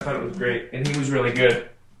I thought it was great, and he was really good.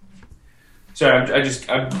 Sorry,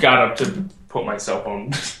 I got up to put my cell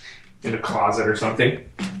phone in the closet or something.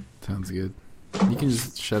 Sounds good. You can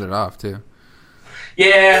just shut it off too.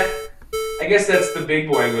 Yeah, I guess that's the big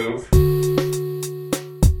boy move.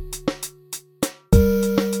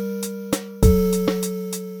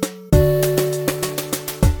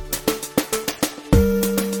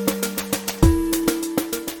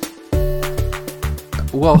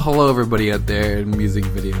 Well, hello everybody out there in music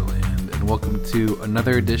video land, and welcome to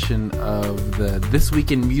another edition of the This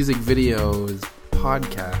Week in Music Videos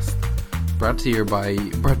podcast, brought to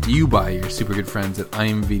you by your super good friends at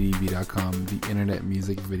imvdb.com, the Internet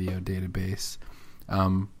Music Video Database.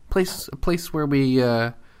 A place where we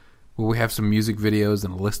have some music videos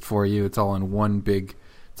and a list for you. It's all in one big.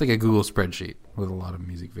 It's like a Google spreadsheet with a lot of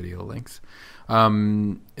music video links.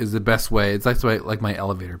 Is the best way. It's like my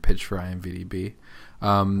elevator pitch for IMVDB.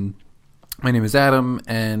 My name is Adam,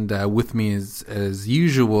 and with me as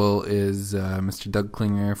usual is Mr. Doug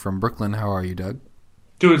Klinger from Brooklyn. How are you, Doug?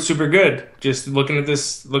 Doing super good. Just looking at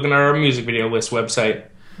our music video list website.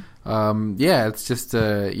 Yeah, it's just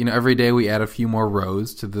every day we add a few more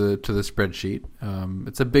rows to the spreadsheet.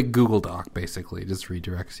 It's a big Google Doc, basically. It just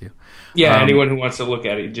redirects you. Yeah, anyone who wants to look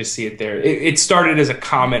at it, you just see it there. It started as a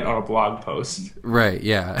comment on a blog post. Right.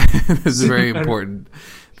 Yeah, this is very important.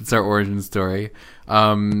 It's our origin story.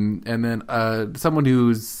 And then someone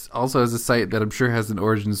who's also has a site that I'm sure has an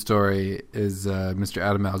origin story is Mr.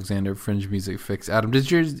 Adam Alexander, Fringe Music Fix. Adam, did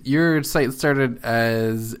your site started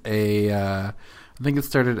as I think it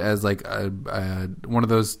started as like one of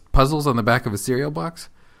those puzzles on the back of a cereal box?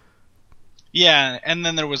 Yeah, and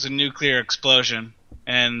then there was a nuclear explosion,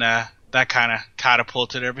 and that kind of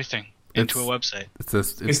catapulted everything into a website.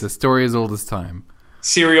 It's the story as old as time.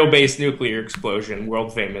 Cereal-based nuclear explosion,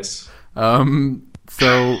 world famous.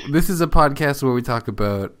 So this is a podcast where we talk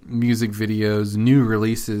about music videos, new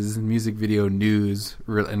releases, music video news,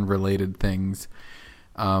 and related things.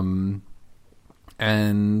 Any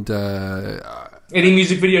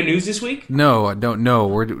music video news this week? No, I don't know.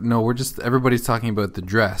 We're just everybody's talking about The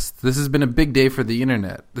Dress. This has been a big day for the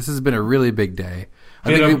internet. This has been a really big day.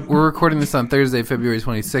 I think we're recording this on Thursday, February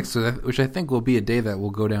 26th, which I think will be a day that will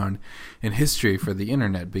go down in history for the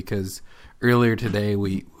internet, because earlier today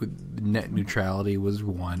net neutrality was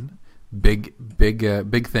one big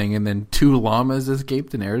thing, and then 2 llamas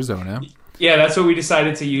escaped in Arizona. Yeah, that's what we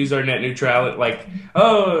decided to use our net neutrality. Like,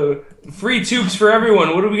 free tubes for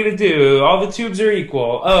everyone. What are we going to do? All the tubes are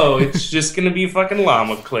equal. Oh, it's just going to be fucking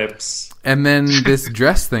llama clips. And then this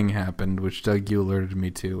dress thing happened, which Doug, you alerted me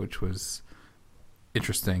to, which was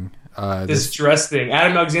interesting. This dress thing.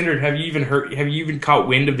 Adam Alexander, have you even caught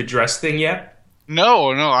wind of the dress thing yet? No,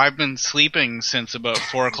 I've been sleeping since about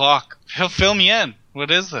 4 o'clock. Fill me in. What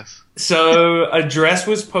is this? So, a dress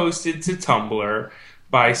was posted to Tumblr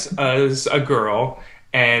by a girl,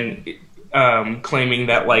 and claiming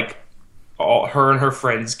that like her and her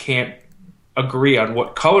friends can't agree on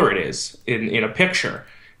what color it is in a picture.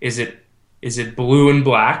 Is it blue and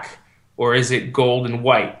black, or is it gold and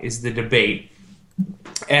white? Is the debate.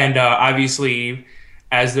 And obviously,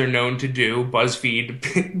 as they're known to do,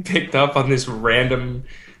 BuzzFeed picked up on this random,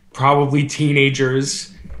 probably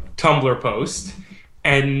teenager's Tumblr post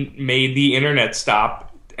and made the internet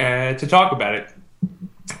stop to talk about it.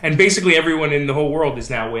 And basically everyone in the whole world is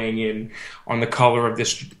now weighing in on the color of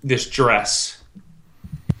this dress.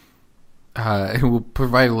 We'll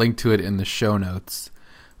provide a link to it in the show notes.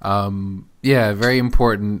 Yeah, very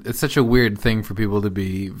important. It's such a weird thing for people to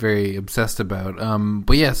be very obsessed about.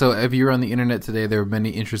 But yeah, so if you're on the internet today, there are many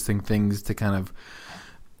interesting things to kind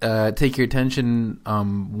of take your attention.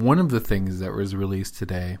 One of the things that was released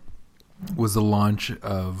today was the launch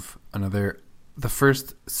of the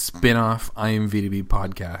first spin-off IMVDB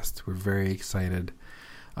podcast. We're very excited.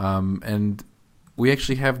 And we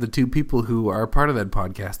actually have the 2 people who are part of that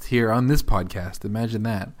podcast here on this podcast. Imagine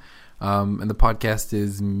that. And the podcast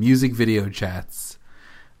is Music Video Chats,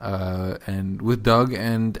 and with Doug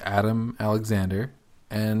and Adam Alexander.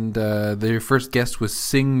 And their first guest was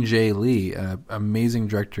Sing J. Lee, amazing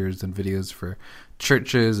directors and videos for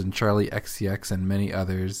Churches and Charlie XCX and many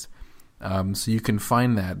others. So you can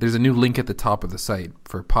find that. There's a new link at the top of the site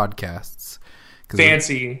for podcasts.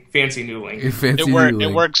 Fancy new link.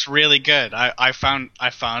 It works really good. I found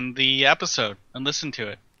the episode and listened to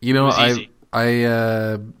it. You know, it was easy.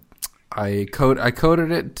 I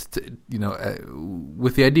coded it to,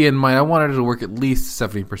 with the idea in mind. I wanted it to work at least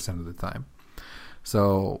 70% of the time.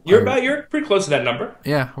 So you're pretty close to that number.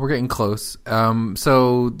 Yeah, we're getting close.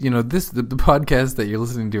 So the podcast that you're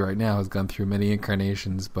listening to right now has gone through many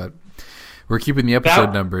incarnations, but We're keeping the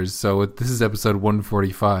episode numbers, so this is episode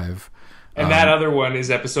 145. And that other one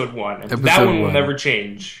is episode 1. And that Episode one will 1. never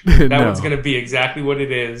change. That No. one's going to be exactly what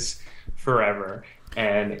it is forever.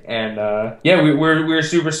 And yeah, we're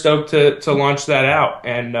super stoked to launch that out.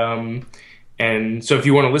 And so if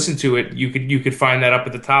you want to listen to it, you could find that up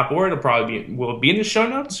at the top, or it'll probably will it be in the show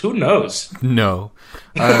notes? Who knows? No.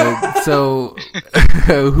 So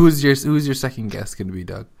who's your second guest going to be,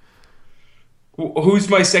 Doug? Who's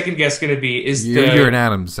my second guest going to be? You're an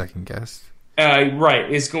Adam's second guest. Right,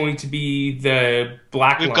 is going to be the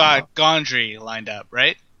Black We've Llama. got Gondry lined up,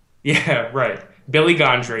 right? Yeah, right. Billy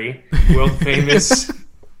Gondry, world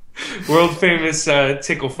famous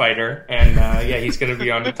tickle fighter, and yeah, he's going to be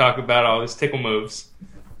on to talk about all his tickle moves.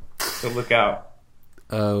 So look out.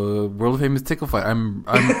 World famous tickle fight.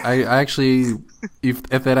 I actually, if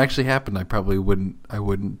that actually happened, I probably wouldn't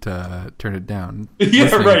turn it down.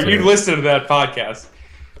 Yeah, right. You'd it. listen to that podcast,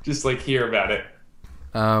 just like hear about it.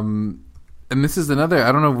 And this is another.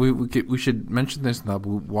 I don't know. If we should mention this now. But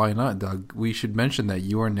why not, Doug? We should mention that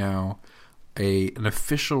you are now an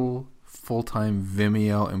official full-time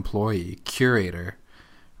Vimeo employee, curator.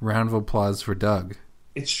 Round of applause for Doug.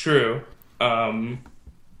 It's true.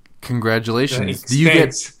 Congratulations. Thanks. Do you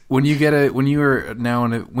get when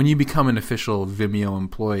you become an official Vimeo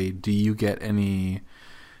employee, do you get any,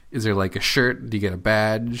 is there like a shirt? Do you get a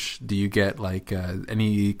badge? Do you get like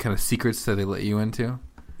any kind of secrets that they let you into?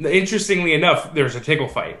 Interestingly enough, there's a tickle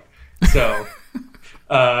fight. So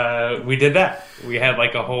we did that. We had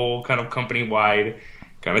like a whole kind of company-wide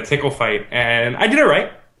kind of tickle fight, and I did it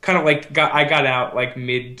right. Kind of like I got out like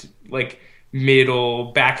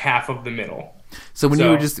middle, back half of the middle. So when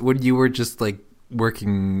you were just like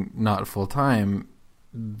working not full time,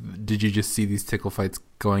 did you just see these tickle fights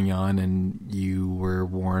going on and you were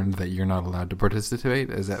warned that you're not allowed to participate?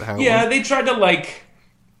 Is that how? Yeah, they tried to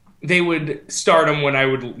they would start them when I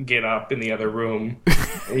would get up in the other room.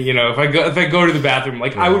 You know, if I go to the bathroom,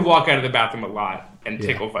 I would walk out of the bathroom a lot, and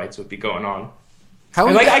tickle fights would be going on.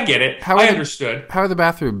 I get it. I understood. How are the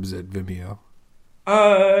bathrooms at Vimeo?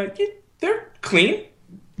 They're clean.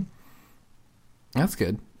 That's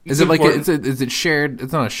good. It's Is it important. is it shared?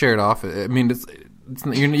 It's not a shared office. I mean, it's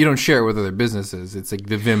you don't share it with other businesses. It's like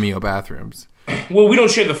the Vimeo bathrooms. Well, we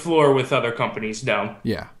don't share the floor with other companies. No,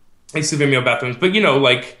 Yeah. it's the Vimeo bathrooms. But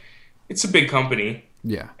it's a big company,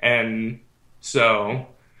 Yeah. and so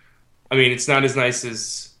I mean, it's not as nice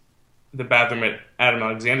as the bathroom at Adam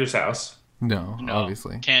Alexander's house. No, No,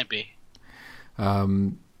 obviously. can't be.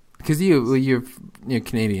 Because you're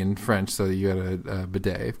Canadian, French, so you had a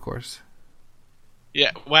bidet, of course.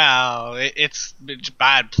 Yeah, well, it's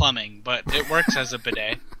bad plumbing, but it works as a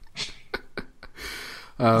bidet.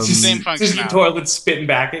 It's the same function. Just the toilet spitting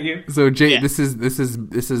back at you. So Jay, Yeah. this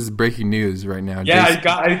is breaking news right now. Yeah, Jason,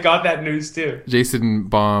 I got that news too. Jason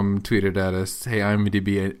Baum tweeted at us, "Hey,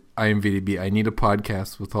 IMVDB, I need a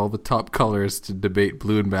podcast with all the top colors to debate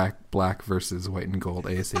blue and black versus white and gold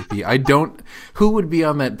ASAP." I don't. Who would be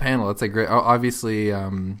on that panel? It's like great. Obviously,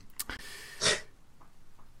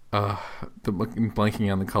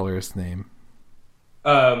 blanking on the colorist name.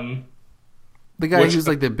 Um, The guy Which- who's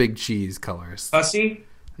like the big cheese colorist. Hussey?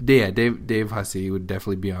 Yeah, Dave Hussey would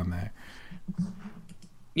definitely be on there.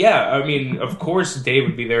 Yeah, I mean, of course Dave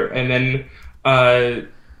would be there, and then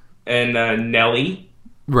Nelly.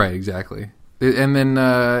 Right, exactly. And then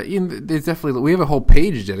there's definitely we have a whole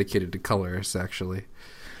page dedicated to colorists actually.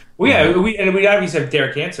 Well, yeah, we obviously have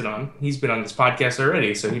Derek Hansen on. He's been on this podcast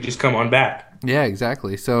already, so he just come on back. Yeah,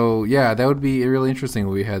 exactly. So yeah, that would be really interesting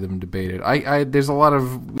if we had them debated. There's a lot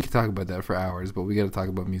of we could talk about that for hours, but we got to talk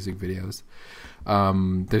about music videos.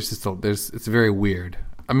 It's very weird.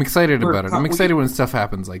 I'm excited about it. I'm excited when stuff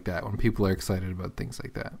happens like that, when people are excited about things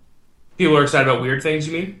like that. People are excited about weird things,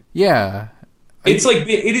 you mean? Yeah. It's like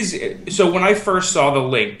it is. So when I first saw the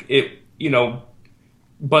link,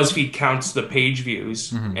 BuzzFeed counts the page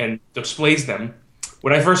views and displays them.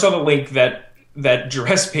 When I first saw the link, that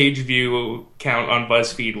dress page view count on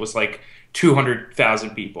BuzzFeed was like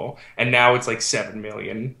 200,000 people, and now it's like 7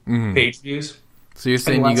 million page views. So you're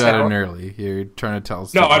saying you got in early? You're trying to tell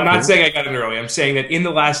us? No, I'm not saying I got in early. I'm saying that in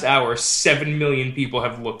the last hour, 7 million people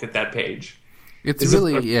have looked at that page. It's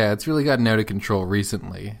really gotten out of control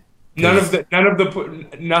recently. Nothing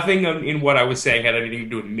in what I was saying had anything to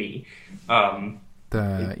do with me.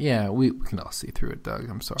 We can all see through it, Doug.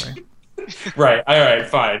 I'm sorry. Right. All right.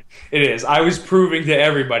 Fine. It is. I was proving to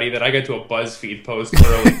everybody that I got to a BuzzFeed post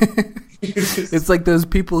early. It's like those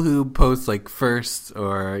people who post like first,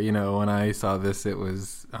 or when I saw this, it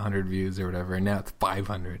was 100 views or whatever, and now it's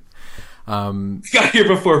 500. Got here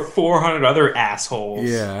before 400 other assholes.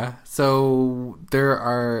 Yeah. So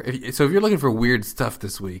if you're looking for weird stuff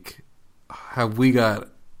this week, have we got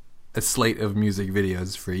a slate of music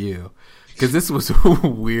videos for you? Because this was a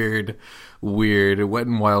weird, wet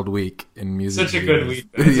and wild week in music. Such a videos. good week.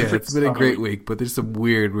 Yeah, it's been a great week, but there's some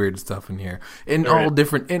weird stuff in here in all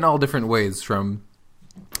different ways, from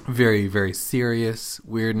very, very serious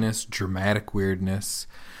weirdness, dramatic weirdness,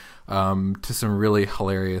 to some really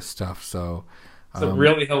hilarious stuff. So. Some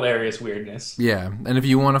really hilarious weirdness. Yeah, and if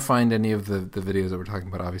you want to find any of the videos that we're talking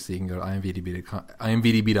about, obviously you can go to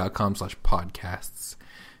imvdb.com/podcasts,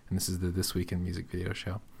 and this is the This Week in Music video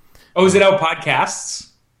show. Oh, is it out podcasts?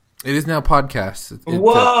 It is now podcasts.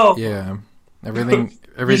 Whoa! Yeah, everything.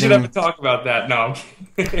 We should have to talk about that. No,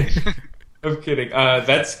 I'm kidding.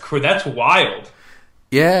 That's wild.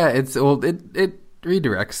 Yeah, it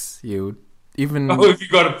redirects you. Even if you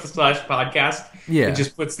go to /podcast, yeah, it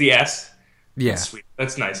just puts the S. Yeah, that's sweet.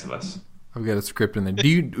 That's nice of us. I've got a script in there.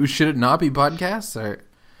 Should it not be podcasts, or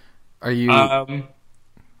are you? I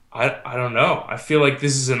don't know. I feel like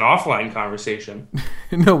this is an offline conversation.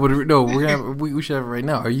 No, we should have it right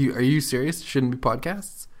now. Are you serious? It shouldn't be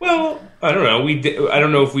podcasts? Well, I don't know. I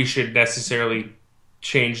don't know if we should necessarily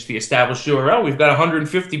change the established URL. We've got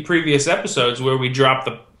 150 previous episodes where we drop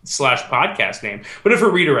the /podcast name, but if it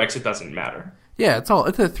redirects, it doesn't matter. Yeah, it's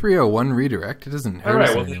a 301 redirect. It doesn't hurt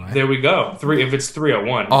us anyway. There we go. If it's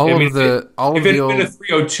 301. If it had been a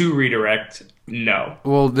 302 redirect, no.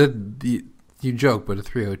 Well, you joke, but a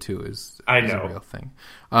 302 is a real thing.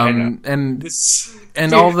 And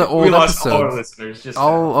all the old episodes,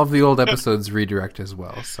 all of the old episodes redirect as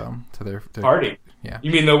well. So to their party. Yeah.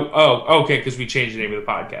 You mean okay, because we changed the name of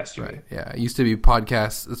the podcast. Right. Yeah. It used to be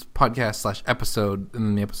podcast/episode and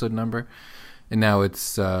then the episode number, and now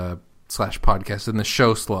it's /podcast and the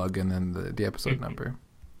show slug and then the episode number.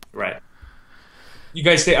 Right. You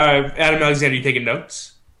guys say, Adam Alexander, you taking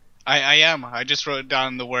notes? I am. I just wrote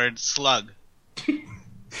down the word slug.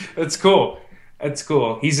 That's cool.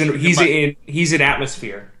 He's in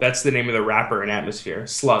Atmosphere. That's the name of the rapper in Atmosphere.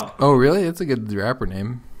 Slug. Oh, really? That's a good rapper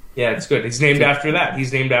name. Yeah, it's good. He's named after that.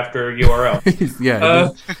 He's named after URL. Yeah.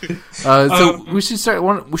 So we should start.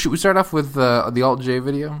 Should we start off with the Alt J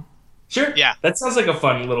video? Sure. Yeah. That sounds like a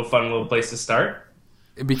fun little place to start.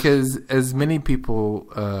 Because as many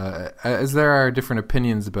people as there are different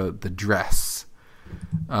opinions about the dress,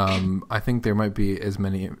 I think there might be as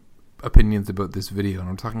many opinions about this video. And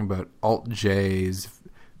I'm talking about Alt J's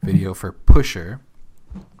video for Pusher,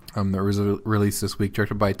 that was released this week,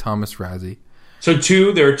 directed by Thomas Razzie. So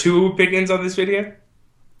there are two opinions on this video?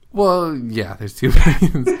 Well, yeah, there's two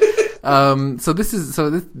opinions. So this is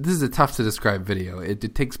a tough to describe video.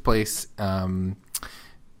 It takes place in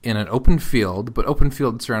an open field, but open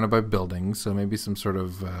field surrounded by buildings, so maybe some sort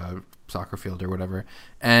of soccer field or whatever.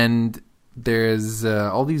 And there's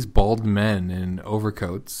all these bald men in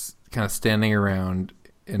overcoats kind of standing around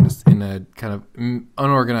in a kind of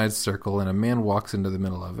unorganized circle, and a man walks into the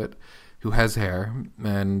middle of it who has hair,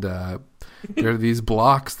 and there are these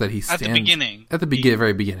blocks that he stands... At the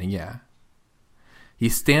very beginning, yeah. He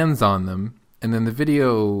stands on them, and then the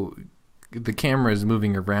camera is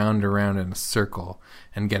moving around in a circle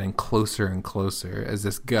and getting closer and closer as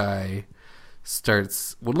this guy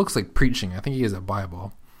starts what looks like preaching. I think he has a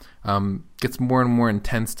Bible. Gets more and more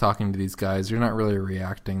intense talking to these guys. They're not really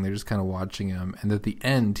reacting. They're just kind of watching him. And at the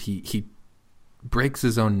end, he breaks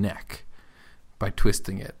his own neck by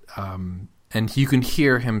twisting it. And you can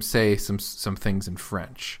hear him say some things in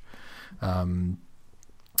French. And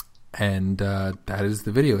that is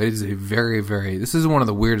the video. It is a very, very... This is one of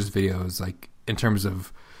the weirdest videos, like, in terms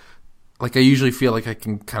of... Like, I usually feel like I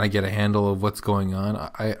can kind of get a handle of what's going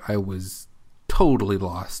on. I was totally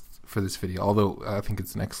lost for this video, although I think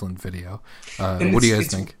it's an excellent video. What do you guys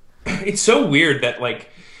think? It's so weird that, like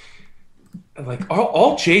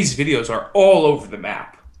all Jay's videos are all over the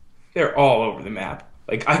map. They're all over the map.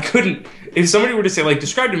 Like, I couldn't... If somebody were to say, like,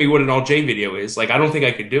 describe to me what an Alt J video is, like, I don't think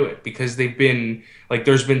I could do it, because they've been... Like,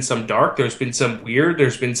 there's been some dark, there's been some weird,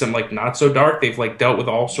 there's been some, like, not so dark. They've, like, dealt with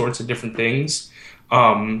all sorts of different things.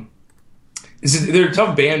 They're a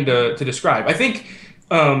tough band to describe. I think,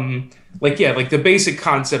 the basic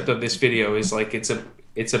concept of this video is, like,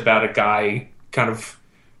 it's about a guy kind of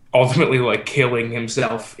ultimately, like, killing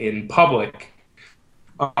himself in public.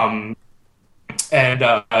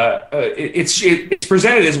 It's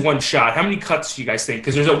presented as one shot. How many cuts do you guys think?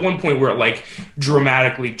 Because there's at one point where it, like,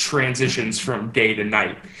 dramatically transitions from day to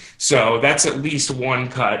night. So that's at least one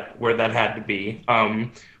cut where that had to be.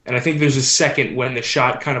 And I think there's a second when the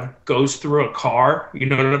shot kind of goes through a car. You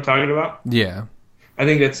know what I'm talking about? Yeah. I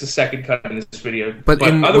think that's the second cut in this video. But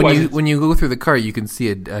otherwise, when you go through the car, you can see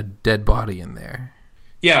a dead body in there.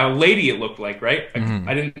 yeah, a lady it looked like, right?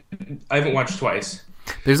 Mm-hmm. I haven't watched twice.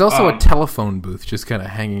 There's also a telephone booth just kind of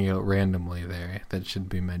hanging out randomly there that should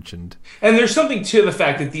be mentioned. And there's something to the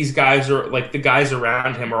fact that these guys are like the guys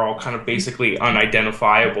around him are all kind of basically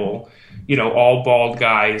unidentifiable. You know, all bald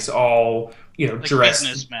guys, all like dressed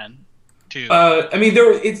businessmen too. I mean,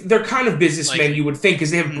 they're kind of businessmen, Like- you would think,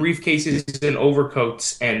 because they have briefcases and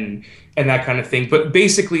overcoats and that kind of thing. But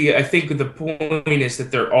basically, I think the point is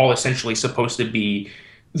that they're all essentially supposed to be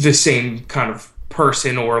the same kind of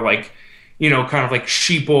person, or like, kind of like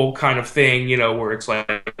sheeple kind of thing, where it's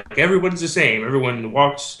like everyone's the same, everyone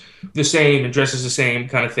walks the same and dresses the same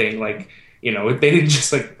kind of thing. Like, they didn't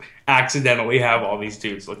just like accidentally have all these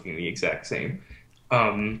dudes looking the exact same.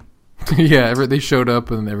 Yeah, they showed up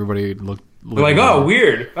and everybody looked Like, oh,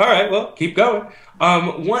 weird. All right, well, keep going.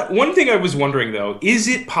 One thing I was wondering though, is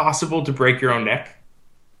it possible to break your own neck?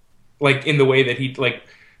 Like in the way that he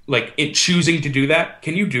like it choosing to do that?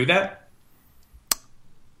 Can you do that?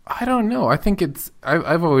 I don't know. I think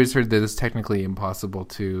I've always heard that it's technically impossible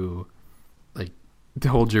to to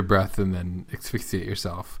hold your breath and then asphyxiate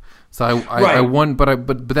yourself. So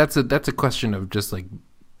but that's a question of just like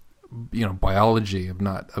biology of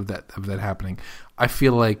that happening. I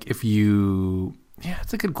feel like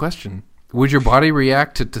it's a good question. Would your body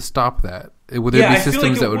react to stop that? Would there be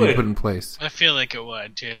systems that would be put in place? I feel like it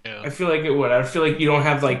would too. I feel like it would. I feel like you don't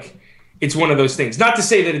have it's one of those things. Not to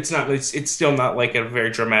say that it's still not like a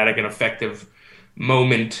very dramatic and effective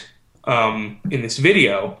moment in this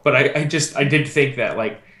video, but I did think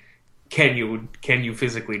that can you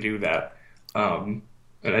physically do that? And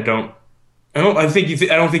I don't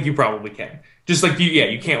think you probably can. Just like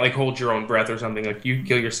you can't hold your own breath or something. Like you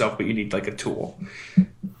kill yourself, but you need a tool.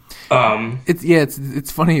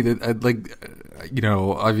 It's funny that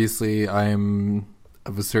obviously I'm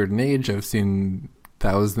of a certain age. I've seen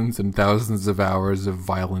thousands and thousands of hours of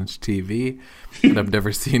violent TV, and I've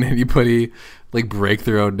never seen anybody break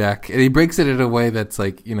their own neck. And he breaks it in a way that's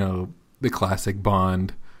the classic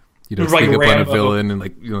Bond, sneak up on a villain and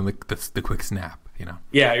the quick snap.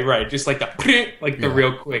 Yeah, you're right. Just the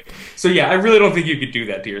real quick. So yeah, I really don't think you could do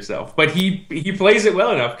that to yourself. But he plays it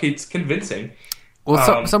well enough. It's convincing.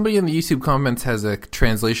 Well, somebody in the YouTube comments has a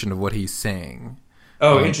translation of what he's saying.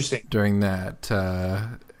 Oh, interesting. During that,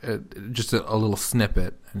 just a little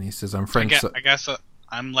snippet, and he says, "I'm French." I guess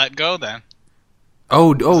I'm let go then.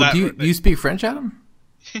 Oh! Do you speak French, Adam?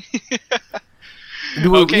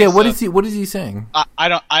 Okay, yeah. What is he saying?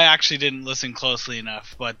 I actually didn't listen closely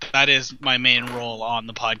enough, but that is my main role on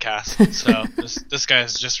the podcast. So this guy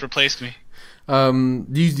has just replaced me. Do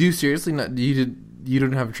you seriously not? You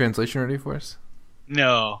don't have a translation ready for us?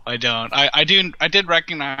 No, I don't. I did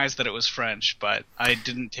recognize that it was French, but I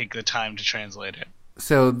didn't take the time to translate it.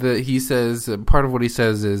 So he says part of what he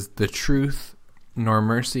says is the truth, nor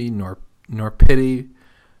mercy, nor pity.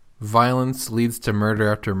 Violence leads to murder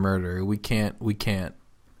after murder. We can't, and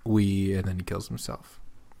then he kills himself.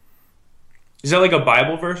 Is that like a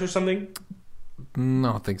Bible verse or something? No,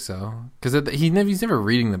 I don't think so. Because he's never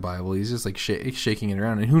reading the Bible. He's just shaking it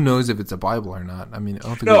around, and who knows if it's a Bible or not? I mean, I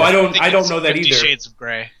don't think. No, I don't know that 50 either. Shades of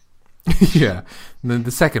Grey. Yeah,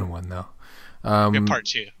 the second one though. Part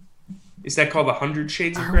 2. Is that called 100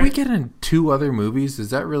 Shades of Are Grey? we getting 2 other movies?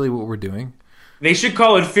 Is that really what we're doing? They should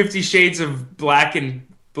call it 50 Shades of Black and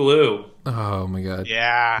Blue. Oh my god.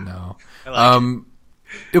 Yeah. No. I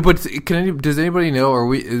But does anybody know?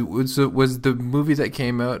 Was the movie that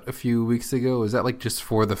came out a few weeks ago? Was that just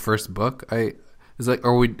for the first book? Or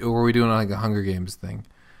are we doing a Hunger Games thing?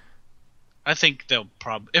 I think they'll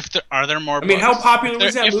probably. Are there more? I mean, books? how popular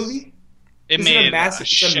was that movie? It Is it made a massive- a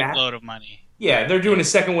shitload of money. Yeah, they're doing a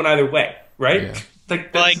second one either way, right? Yeah.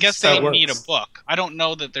 Well, I guess they how it need a works. book. I don't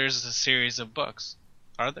know that there's a series of books.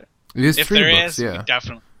 Are there? It is If 3 there books. is, Yeah.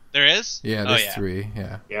 definitely. There is? Yeah, Oh, there's yeah. 3. Yeah.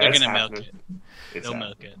 Yeah, They're that's gonna milk happening. it. They'll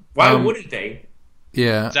milk it. Why wouldn't they?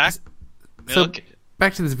 Yeah. Zach, So milk it.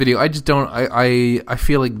 back to this video. I just don't. I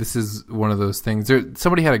feel like this is one of those things.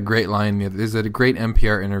 Somebody had a great line. There's a great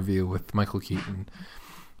NPR interview with Michael Keaton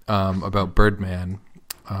about Birdman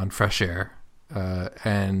on Fresh Air,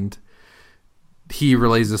 and he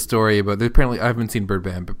relays a story about. Apparently, I haven't seen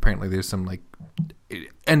Birdman, but apparently there's some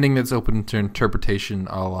ending that's open to interpretation,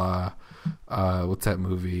 a la what's that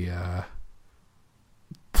movie?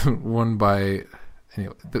 One by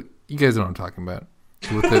anyway. You guys know what I'm talking about.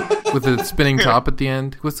 With the spinning top at the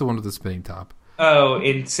end. What's the one with the spinning top? Oh,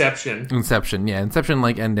 Inception. Inception, yeah. Inception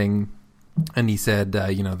ending. And he said,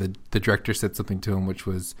 the director said something to him, which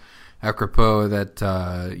was, apropos that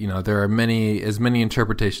there are as many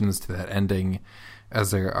interpretations to that ending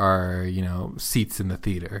as there are seats in the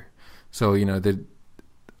theater. So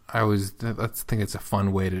I think it's a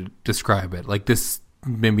fun way to describe it. Like, this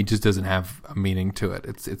maybe just doesn't have a meaning to it.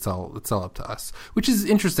 It's all up to us, which is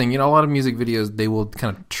interesting. A lot of music videos, they will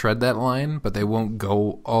kind of tread that line, but they won't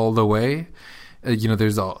go all the way.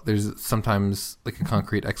 There's sometimes like a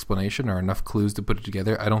concrete explanation or enough clues to put it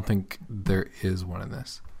together. I don't think there is one in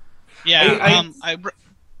this. Yeah,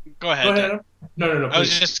 go ahead. Go ahead. No. I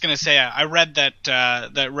was just gonna say, I read that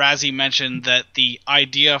Razzie mentioned that the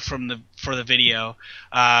idea for the video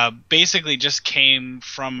basically just came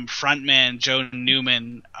from frontman Joe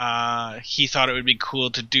Newman. He thought it would be cool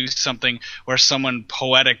to do something where someone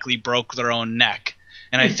poetically broke their own neck,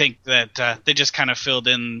 and I think that they just kind of filled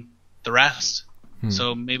in the rest.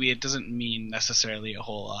 So maybe it doesn't mean necessarily a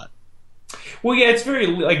whole lot. Well, yeah, it's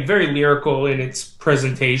very lyrical in its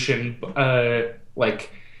presentation, but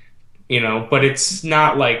it's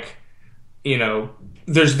not like,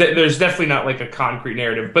 there's definitely not like a concrete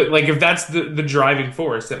narrative. But like, if that's the driving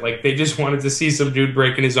force, that like they just wanted to see some dude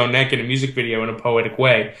breaking his own neck in a music video in a poetic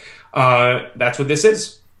way, that's what this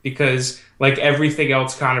is. Because like everything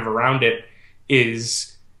else kind of around it is,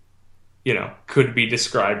 could be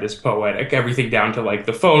described as poetic. Everything down to like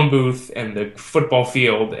the phone booth and the football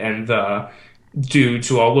field and the dudes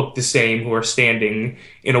who all look the same, who are standing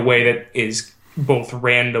in a way that is both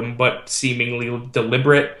random but seemingly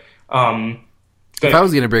deliberate. If I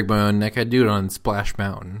was going to break my own neck, I'd do it on Splash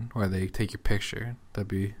Mountain, where they take your picture. That'd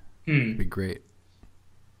be great.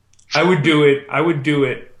 I would do it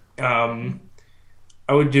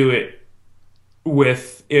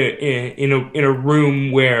with in a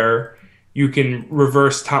room where you can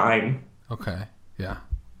reverse time. Okay, yeah,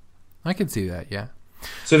 I can see that. Yeah.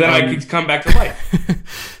 So then I could come back to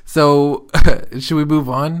life. So should we move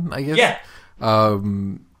on? I guess. Yeah.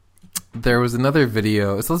 There was another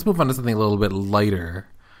video. So let's move on to something a little bit lighter.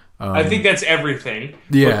 I think that's everything.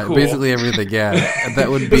 Yeah, cool. Basically everything. Yeah, that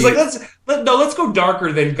would be. It's like let's go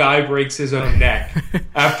darker than Guy breaks his own neck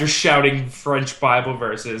after shouting French Bible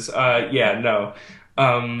verses. And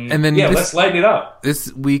then let's lighten it up.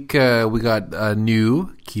 This week we got a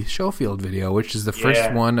new Keith Schofield video, which is the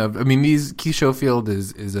first one of. I mean, Keith Schofield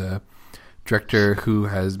is a director who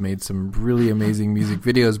has made some really amazing music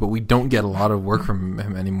videos, but we don't get a lot of work from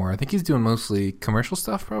him anymore. I think he's doing mostly commercial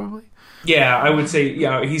stuff, probably. Yeah, I would say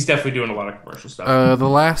he's definitely doing a lot of commercial stuff. The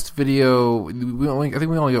last video, I think we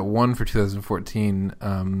only got one for 2014.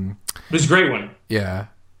 It was a great one. Yeah.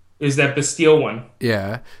 It was that Bastille one.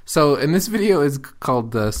 Yeah. So, and this video is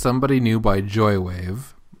called "Somebody New" by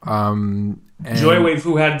Joywave. Joywave,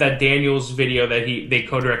 who had that Daniels video that they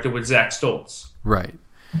co-directed with Zach Stoltz. Right.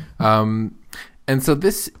 And so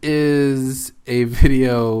this is a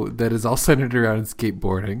video that is all centered around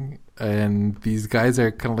skateboarding, and these guys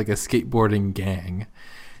are kind of like a skateboarding gang.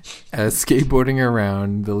 Skateboarding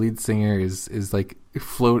around, the lead singer is like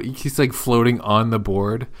he's like floating on the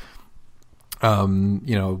board,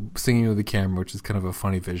 singing with the camera, which is kind of a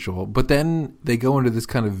funny visual. But then they go into this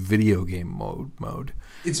kind of video game mode.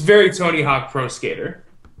 It's very Tony Hawk Pro Skater.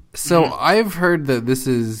 So I've heard that this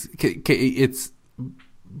is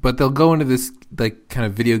but they'll go into this like kind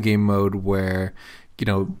of video game mode where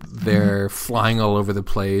they're flying all over the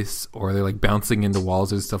place, or they're like bouncing into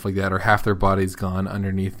walls and stuff like that, or half their body's gone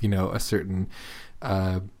underneath a certain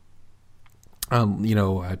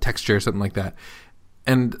texture or something like that.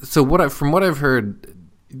 And so from what I've heard,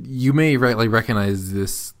 you may recognize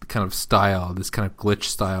this kind of style, this kind of glitch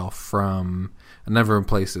style from a number of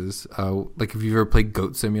places. Like if you've ever played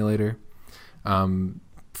Goat Simulator,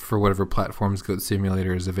 for whatever platforms Goat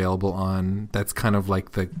Simulator is available on, that's kind of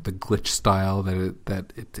like the glitch style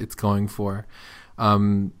that it's going for.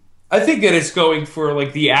 I think that it's going for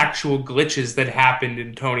like the actual glitches that happened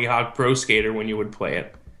in Tony Hawk Pro Skater when you would play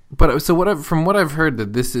it. But so from what I've heard,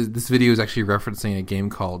 that this video is actually referencing a game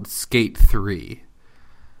called Skate 3.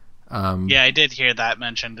 Yeah, I did hear that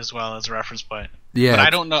mentioned as well as a reference point. Yeah, but I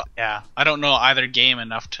don't know. Yeah, I don't know either game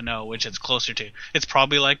enough to know which it's closer to. It's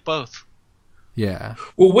probably like both. Yeah.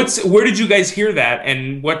 Well, where did you guys hear that,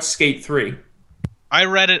 and what's Skate 3?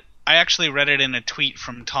 I actually read it in a tweet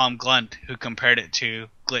from Tom Glunt, who compared it to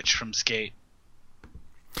Glitch from Skate.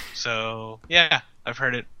 So, yeah, I've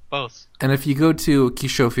heard it both. And if you go to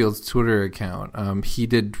Keith Schofield's Twitter account, he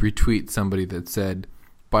did retweet somebody that said,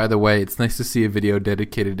 "By the way, it's nice to see a video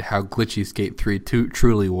dedicated to how glitchy Skate 3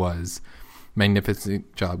 truly was.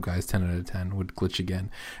 Magnificent job, guys. 10 out of 10. Would glitch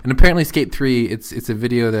again." And apparently Skate 3, it's a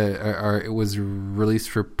video that it was released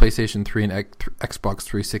for PlayStation 3 and Xbox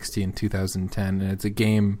 360 in 2010. And it's a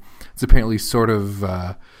game, it's apparently sort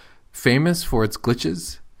of famous for its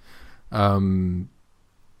glitches. And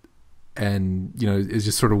is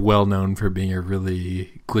just sort of well known for being a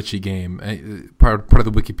really glitchy game. Part of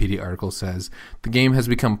the Wikipedia article says the game has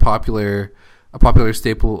become a popular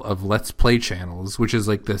staple of Let's Play channels, which is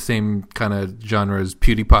like the same kind of genre as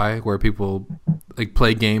PewDiePie, where people like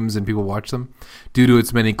play games and people watch them, due to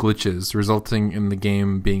its many glitches, resulting in the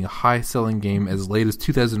game being a high-selling game as late as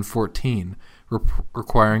 2014,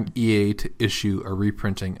 requiring EA to issue a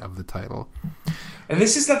reprinting of the title. And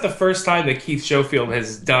this is not the first time that Keith Schofield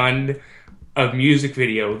has done a music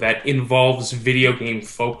video that involves video game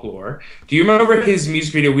folklore. Do you remember his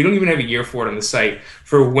music video? We don't even have a year for it on the site,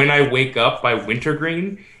 for When I Wake Up by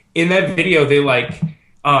Wintergreen. In that video, they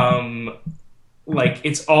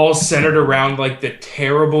it's all centered around like the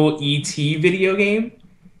terrible E.T. video game.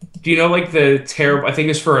 Do you know like the terrible, I think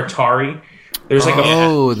it's for Atari. There's like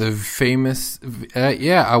the famous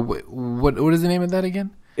what is the name of that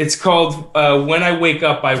again? It's called When I Wake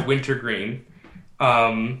Up by Wintergreen.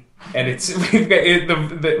 And it's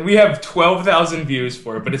we have 12,000 views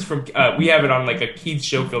for it, but it's from we have it on like a Keith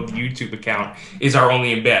Schofield YouTube account is our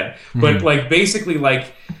only embed. But like basically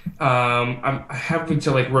like I'm having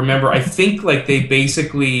to like remember. I think like they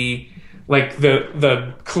basically like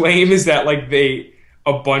the claim is that like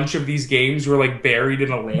a bunch of these games were like buried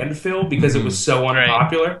in a landfill because it was so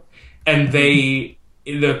unpopular, and the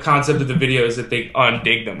concept of the video is that they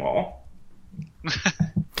undig them all.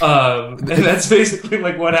 And that's basically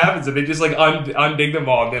like what happens, and they just like undig them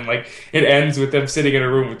all, and then like it ends with them sitting in a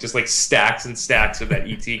room with just like stacks and stacks of that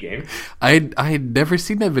ET game. I had never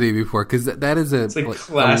seen that video before, because that is a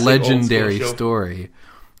legendary story.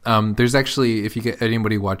 There's actually, if you get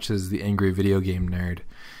anybody watches the Angry Video Game Nerd,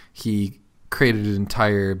 he created an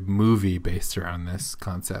entire movie based around this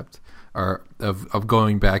concept, or of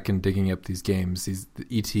going back and digging up these games.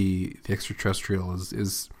 E.T. the Extraterrestrial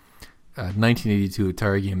is 1982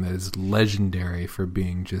 Atari game that is legendary for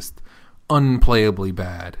being just unplayably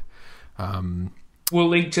bad. We'll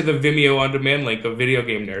link to the Vimeo on demand link of Video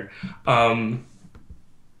Game Nerd.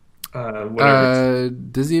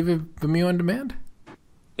 Does he have a Vimeo on demand?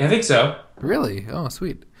 I think so. Really? Oh,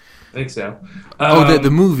 sweet. I think so. The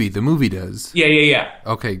movie does. Yeah.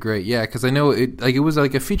 Okay, great. Yeah, because I know it was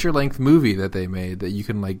like a feature length movie that they made that you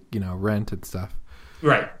can rent and stuff.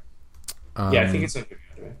 Right. I think it's on Vimeo.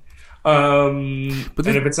 But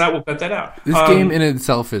if it's not, we'll cut that out. This game in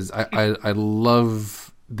itself is I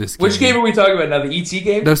love this game. Which game are we talking about now? The ET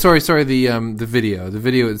game? No, sorry, the video. The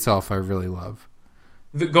video itself I really love.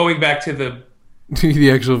 Going back to the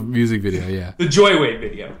the actual music video, yeah. The Joywave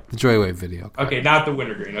video. The Joywave video. Okay, not the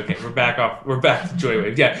Wintergreen. Okay, we're back to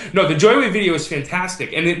Joywave. Yeah, no, the Joywave video is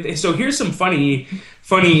fantastic. And so here's some funny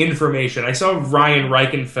information. I saw Ryan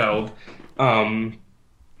Reichenfeld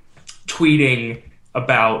tweeting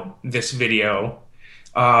about this video,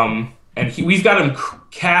 and we've got him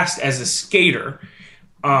cast as a skater.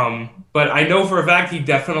 But I know for a fact he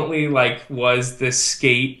definitely was a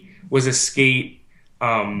skate.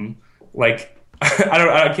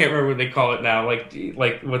 I can't remember what they call it now. Like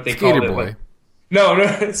what they Skater call it. Boy.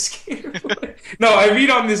 No, Skater Boy. No, I mean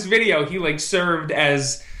on this video he served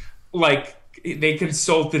as they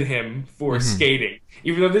consulted him for skating.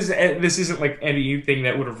 Even though this isn't anything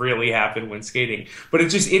that would have really happened when skating, but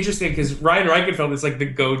it's just interesting because Ryan Reichenfeld is the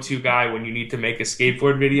go-to guy when you need to make a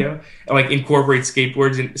skateboard video and incorporate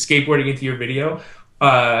skateboarding into your video,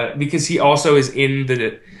 because he also is in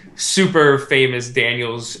the super famous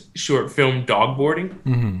Daniels short film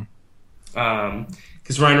Dogboarding.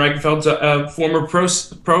 Because Ryan Reichenfeld's a former pro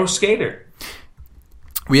skater.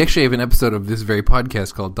 We actually have an episode of this very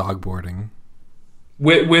podcast called Dogboarding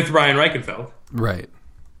with Ryan Reichenfeld. Right.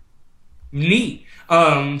 Neat.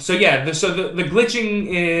 So the glitching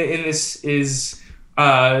in this is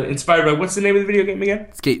inspired by, what's the name of the video game again?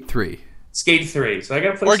 Skate 3. Skate 3. So I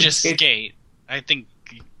gotta play or just Skate. I think,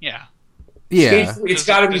 yeah. Yeah. It's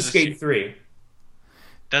got to be Skate 3.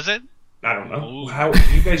 Does it? I don't know. Ooh. How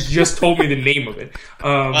you guys just told me the name of it.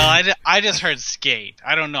 Well, I just heard Skate.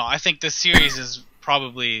 I don't know. I think the series is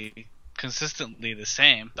probably consistently the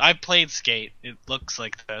same. I played Skate. It looks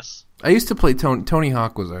like this. I used to play Tony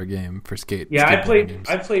Hawk was our game for Skate. Yeah, I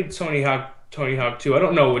played Tony Hawk too. I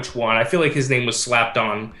don't know which one. I feel like his name was slapped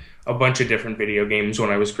on a bunch of different video games when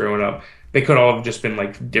I was growing up. They could all have just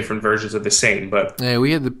been different versions of the same, but yeah,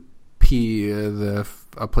 we had the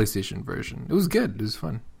PlayStation version. It was good. It was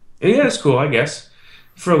fun. Yeah, it's cool, I guess,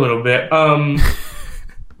 for a little bit. A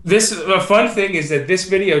fun thing is that this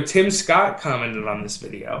video, Tim Scott commented on this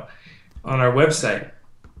video on our website.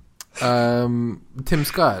 Tim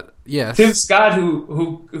Scott, yes. Tim Scott,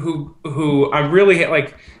 who I'm really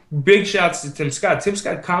big shouts to Tim Scott. Tim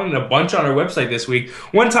Scott commented a bunch on our website this week.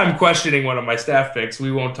 One time questioning one of my staff picks.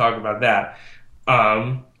 We won't talk about that.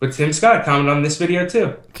 But Tim Scott commented on this video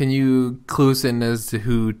too. Can you clue us in as to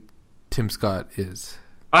who Tim Scott is?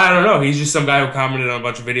 I don't know. He's just some guy who commented on a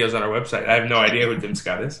bunch of videos on our website. I have no idea who Tim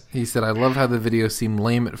Scott is. He said, "I love how the video seemed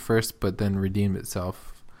lame at first, but then redeemed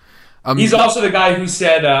itself." He's also the guy who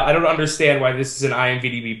said, "I don't understand why this is an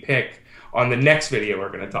IMDb pick on the next video we're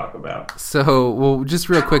going to talk about." So, well, just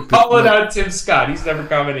real quick. Call it out, Tim Scott. He's never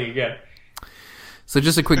commenting again. So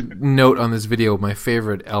just a quick note on this video. My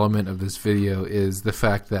favorite element of this video is the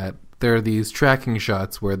fact that there are these tracking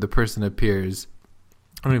shots where the person appears.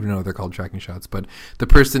 I don't even know what they're called, tracking shots, but the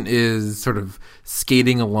person is sort of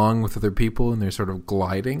skating along with other people and they're sort of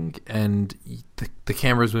gliding, and the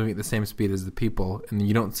camera is moving at the same speed as the people, and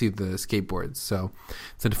you don't see the skateboards. So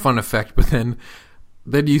it's a fun effect, but then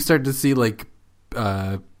you start to see like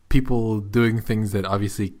people doing things that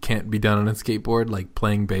obviously can't be done on a skateboard, like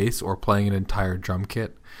playing bass or playing an entire drum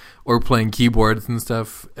kit or playing keyboards and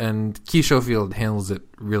stuff. And Keith Schofield handles it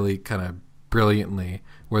really kind of brilliantly,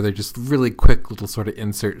 where they're just really quick little sort of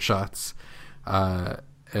insert shots,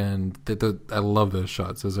 and I love those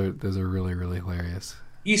shots. Those are really, really hilarious.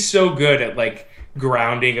 He's so good at like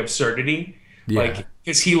grounding absurdity, like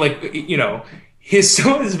because he like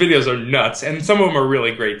some of his videos are nuts, and some of them are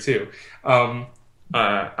really great too.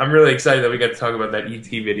 I'm really excited that we got to talk about that ET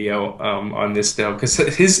video on this now,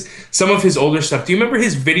 because some of his older stuff. Do you remember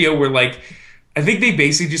his video where like I think they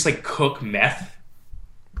basically just like cook meth?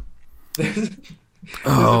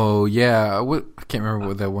 Oh yeah, I can't remember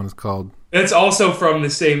what that one is called. It's also from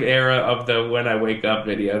the same era of the "When I Wake Up"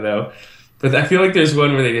 video, though. But I feel like there's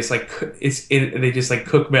one where they just like they just like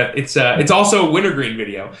cook meth. It's also a Wintergreen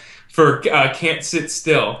video for "Can't Sit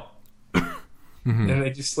Still," and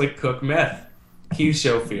they just like cook meth. Keith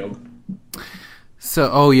Schofield.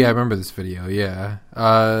 So, oh yeah, I remember this video. Yeah.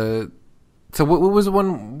 So what was the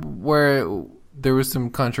one where there was some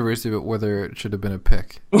controversy about whether it should have been a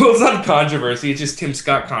pick? Well, it's not controversy. It's just Tim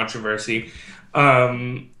Scott controversy.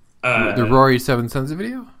 The Rory Seven Sons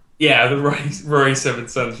video? Yeah, the Rory Seven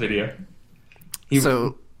Sons video.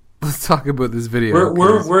 So let's talk about this video.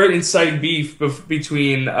 We're inciting beef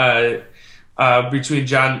between John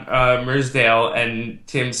Mersdale and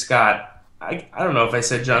Tim Scott. I don't know if I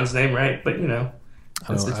said John's name right, but I don't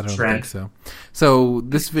think so. So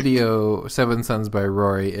this video, Seven Sons by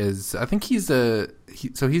Rory, is, I think he's a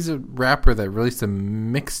rapper that released a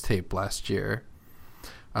mixtape last year.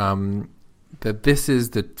 That this is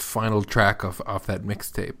the final track off that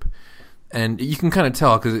mixtape, and you can kind of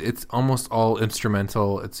tell because it's almost all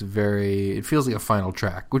instrumental. It feels like a final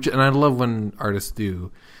track, and I love when artists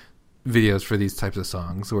do videos for these types of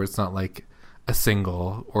songs where it's not like a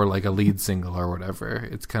single or like a lead single or whatever.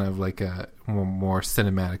 It's kind of like a more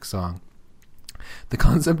cinematic song. The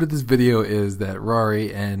concept of this video is that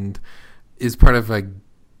Rory is part of a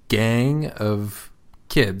gang of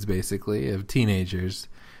kids, basically, of teenagers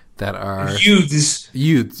that are youths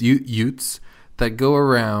that go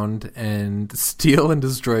around and steal and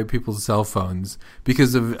destroy people's cell phones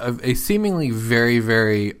because of a seemingly very,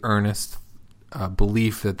 very earnest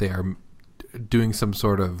belief that they are doing some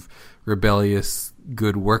sort of rebellious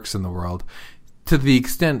good works in the world, to the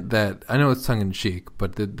extent that, I know it's tongue-in-cheek,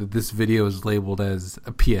 but this video is labeled as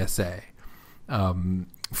a PSA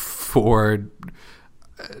for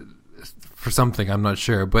something, I'm not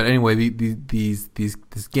sure. But anyway, this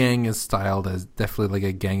gang is styled as definitely like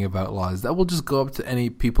a gang of outlaws that will just go up to any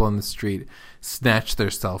people on the street, snatch their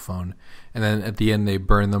cell phone, and then at the end they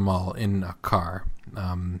burn them all in a car.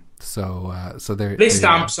 So they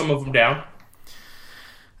stomp some of them down.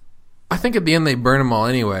 I think at the end they burn them all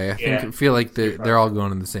anyway. I feel like they're all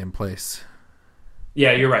going in the same place.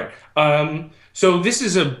 Yeah, you're right. So this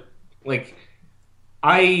is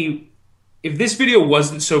if this video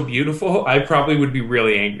wasn't so beautiful, I probably would be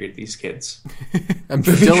really angry at these kids. I'm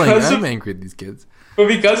angry at these kids. But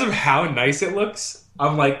because of how nice it looks,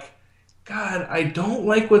 I'm like, God, I don't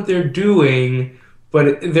like what they're doing,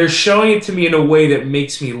 but they're showing it to me in a way that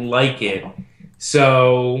makes me like it.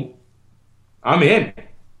 So I'm in.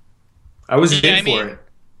 I was in for it.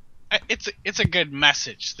 It's a good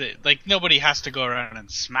message that like nobody has to go around and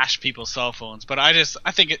smash people's cell phones, but I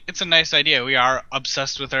think it's a nice idea. We are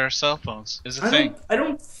obsessed with our cell phones. Is a thing. I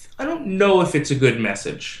don't know if it's a good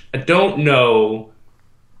message. I don't know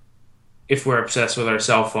if we're obsessed with our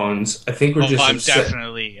cell phones. I think we're I'm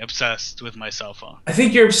definitely obsessed with my cell phone. I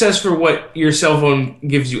think you're obsessed for what your cell phone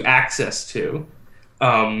gives you access to,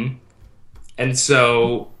 and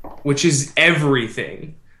so which is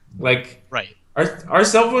everything. Like right. Our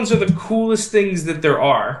cell phones are the coolest things that there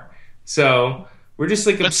are. So We're just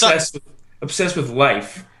like But so, obsessed with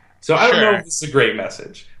life. So I don't know sure. if this is a great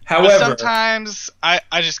message. But However, sometimes I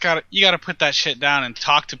just gotta put that shit down and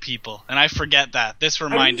talk to people, and I forget that. This I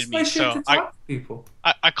use reminded my me, shit so to talk to people.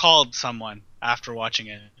 I called someone after watching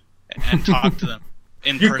it and talked to them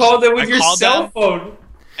in You person. called them with I your called cell them, phone.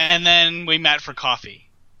 and then we met for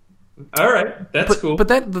coffee. All right, that's cool. But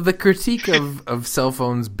that the critique of cell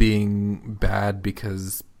phones being bad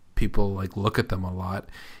because people like look at them a lot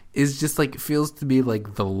is just like feels to be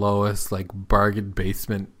like the lowest like bargain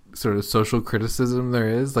basement sort of social criticism there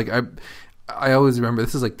is. Like I always remember,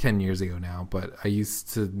 this is like 10 years ago now, but I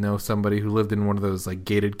used to know somebody who lived in one of those like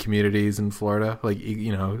gated communities in Florida, like,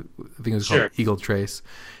 you know, I think it was called Eagle Trace.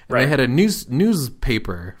 And they had a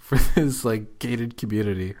newspaper for this like gated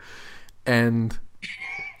community. And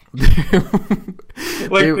like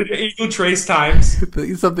the Eagle Trace Times.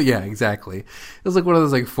 Something, yeah, exactly. It was like one of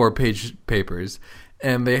those like 4-page papers.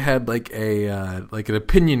 And they had like a like an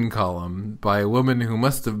opinion column by a woman who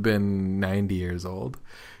must have been 90 years old.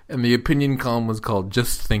 And the opinion column was called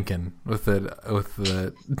 "Just Thinking" with the with,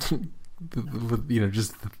 you know,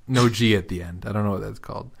 just no G at the end. I don't know what that's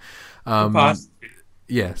called.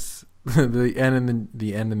 Yes, the N and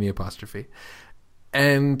the N and the apostrophe.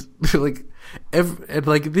 And like, and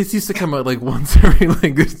like this used to come out like once every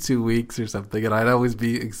like 2 weeks or something, and I'd always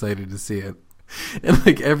be excited to see it. And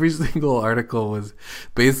like every single article was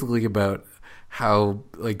basically about how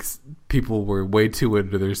like people were way too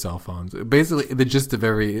into their cell phones. Basically, the gist of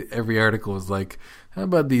every article was like, how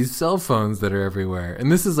about these cell phones that are everywhere? And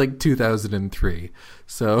this is like 2003,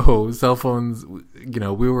 so cell phones, you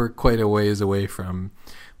know, we were quite a ways away from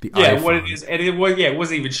the iPhone. What it is, and it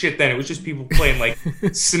wasn't even shit then. It was just people playing like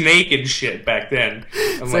Snake and shit back then.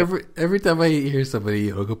 So like, every time I hear somebody,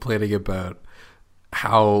 you know, complaining about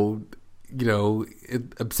how, you know,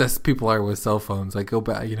 obsessed people are with cell phones, I go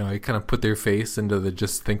back, you know, I kind of put their face into the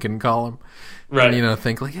Just Thinking column, right? And, you know,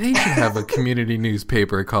 think like they should have a community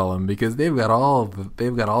newspaper column because they've got all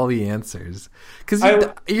the answers. Because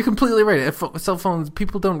you're completely right. Cell phones,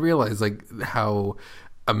 people don't realize like how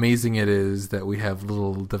amazing it is that we have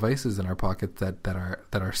little devices in our pockets that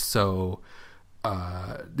are so.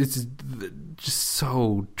 This is just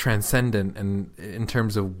so transcendent, and in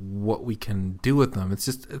terms of what we can do with them, it's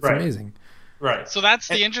amazing. Right. So that's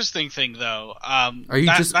the interesting thing, though. Are you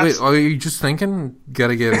just thinking?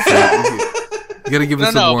 Gotta give us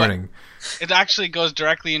a warning. It actually goes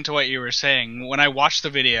directly into what you were saying. When I watched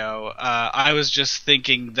the video, I was just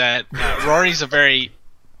thinking that Rory's a very.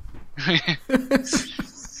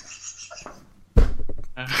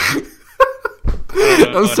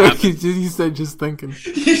 I'm sorry, you said just thinking.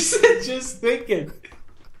 You said just thinking.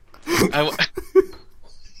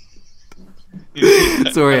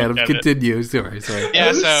 Sorry, Adam. Continue. Sorry.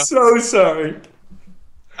 Yeah, so sorry.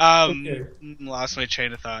 Okay. Lost my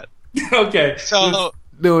train of thought. Okay. So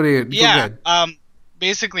yeah.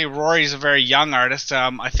 Basically, Rory's a very young artist.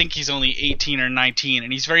 I think he's only 18 or 19,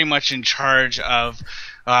 and he's very much in charge of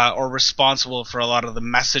or responsible for a lot of the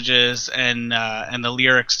messages and the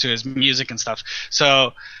lyrics to his music and stuff.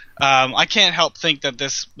 So I can't help think that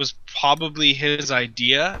this was probably his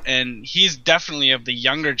idea, and he's definitely of the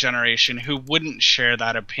younger generation who wouldn't share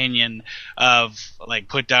that opinion of like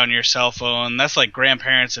put down your cell phone. That's like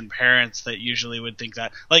grandparents and parents that usually would think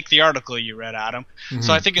that, like the article you read, Adam. Mm-hmm.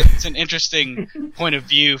 So I think it's an interesting point of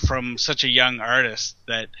view from such a young artist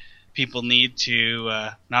that people need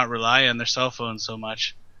to not rely on their cell phones so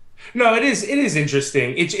much. No, it is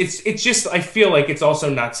interesting. It's just, I feel like it's also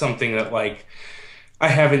not something that like I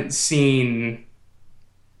haven't been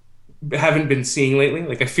seeing lately.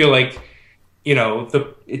 Like I feel like, you know,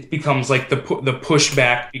 it becomes like the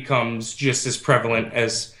pushback becomes just as prevalent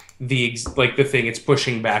as the thing it's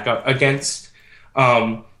pushing back against.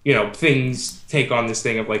 You know, things take on this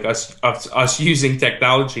thing of like us using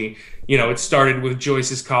technology. You know, it started with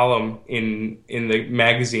Joyce's column in the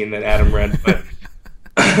magazine that Adam read, but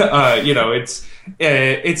you know, it's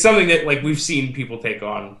something that like we've seen people take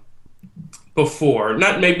on before.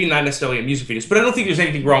 Not necessarily in music videos, but I don't think there's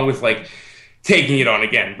anything wrong with like taking it on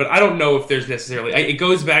again. But I don't know if there's necessarily. It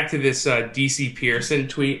goes back to this DC Pearson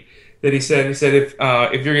tweet that he said. He said if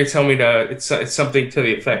you're gonna tell me it's something to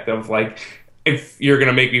the effect of like, if you're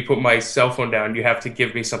gonna make me put my cell phone down, you have to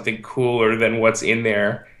give me something cooler than what's in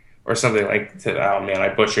there, or something like. Oh man,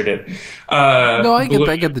 I butchered it. No, I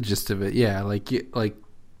get the gist of it. Yeah, like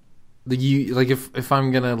if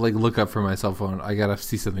I'm gonna like look up for my cell phone, I gotta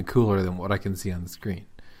see something cooler than what I can see on the screen.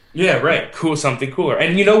 Yeah, right. Something cooler.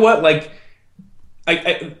 And you know what? Like,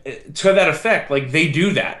 I to that effect, like they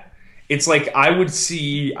do that. It's like I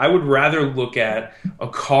would rather look at a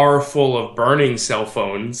car full of burning cell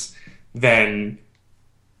phones than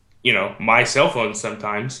my cell phone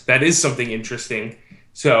sometimes. That is something interesting.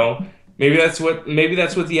 So maybe that's what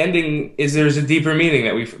the ending is. There's a deeper meaning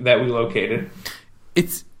that we located.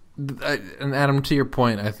 It's and Adam, to your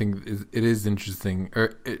point, I think it is interesting,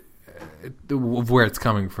 of where it's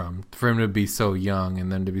coming from, for him to be so young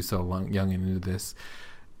and then to be so young into this,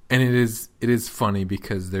 and it is funny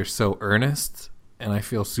because they're so earnest, and I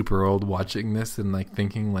feel super old watching this and like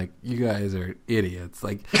thinking like, you guys are idiots,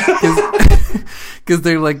 like because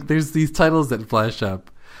they're like, there's these titles that flash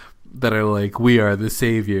up that are like, we are the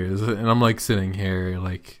saviors, and I'm like sitting here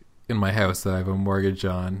like in my house that I have a mortgage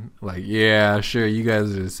on, like, yeah, sure, you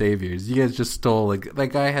guys are the saviors. You guys just stole, like, that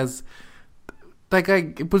guy was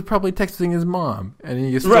probably texting his mom, and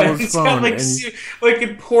he just stole his phone. He's got like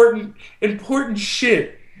important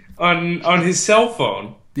shit on his cell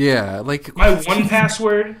phone. Yeah, like my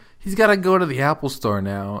 1Password. He's got to go to the Apple store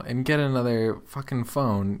now and get another fucking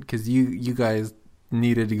phone because you guys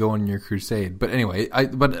needed to go on your crusade. But anyway,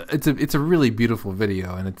 but it's a really beautiful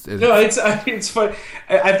video, and it's fun.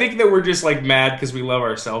 I think that we're just like mad because we love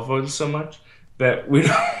our cell phones so much that we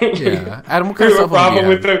don't. Yeah, Adam, what kind of cell phone do you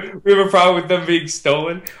have? We have a problem with them being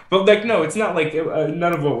stolen. But like, no, it's not like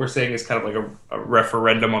none of what we're saying is kind of like a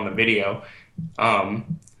referendum on the video.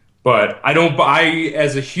 But I,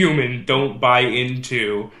 as a human, don't buy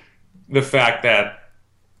into the fact that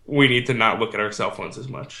we need to not look at our cell phones as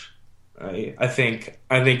much. I think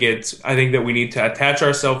that we need to attach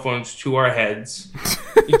our cell phones to our heads,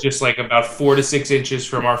 just like about 4 to 6 inches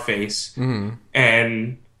from our face,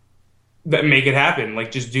 and make it happen.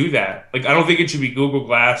 Like, just do that. Like, I don't think it should be Google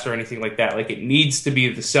Glass or anything like that. Like, it needs to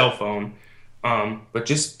be the cell phone, but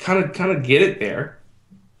just kind of get it there.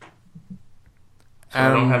 So I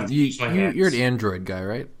don't have to use my hands. You're an Android guy,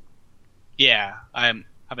 right? Yeah, I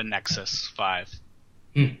have a Nexus 5.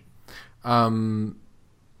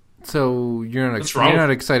 So you're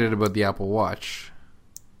not excited about the Apple Watch?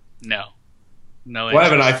 No. Well, I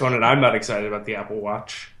have an iPhone, and I'm not excited about the Apple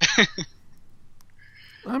Watch.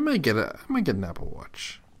 I might get an Apple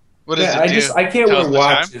Watch. What does it do? I can't wear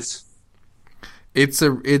watches. It's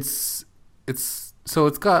so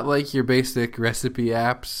it's got like your basic recipe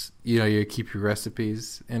apps. You keep your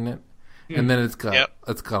recipes in it, and then it's got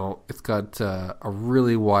a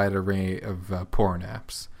really wide array of porn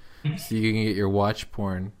apps, so you can get your watch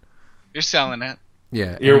porn. You're selling it.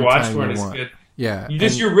 Yeah, your watch porn is good. Yeah,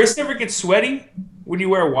 does your wrist ever get sweaty when you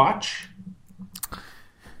wear a watch?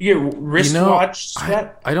 You get wristwatch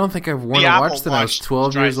sweat? I don't think I've worn a watch since I was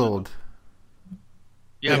 12 years old.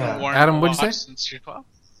 You haven't worn Adam, a what'd you watch say? Since you're 12?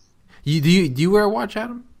 Do you wear a watch,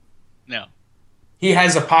 Adam? No. He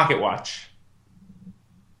has a pocket watch.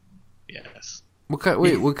 Yes. Do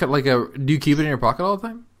you keep it in your pocket all the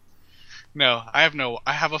time? No, I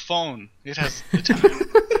have a phone. It has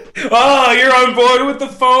Oh, you're on board with the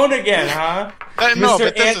phone again, huh? No,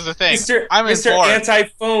 but this is the thing. Mr.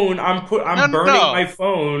 Anti-Phone, I'm burning my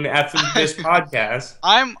phone after this podcast.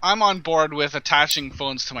 I'm on board with attaching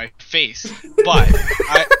phones to my face, but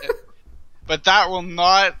but that will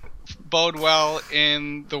not bode well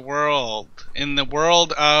in the world. In the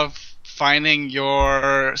world of finding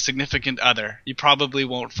your significant other, you probably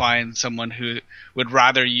won't find someone who would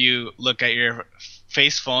rather you look at your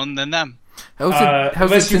face phone than them.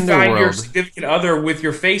 Unless you find your significant other with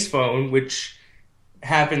your face phone, which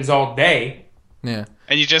happens all day. Yeah.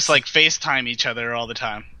 And you just like FaceTime each other all the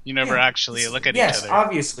time. You never actually look at each other. Yes,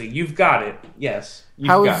 obviously. You've got it. Yes.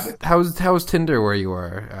 How's Tinder where you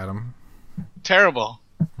are, Adam? Terrible.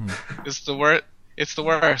 It's the worst. It's the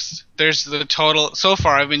worst. There's the total. So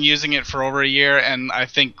far, I've been using it for over a year, and I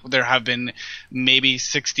think there have been maybe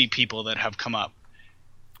 60 people that have come up.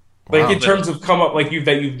 Like in terms of come up, like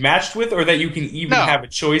that you've matched with, or that you can even have a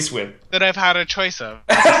choice with. That I've had a choice of.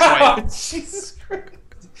 Jesus Christ!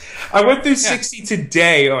 I went through 60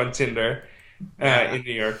 today on Tinder in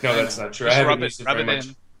New York. No, that's not true. I haven't used it very much.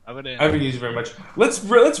 I haven't used it very much. Let's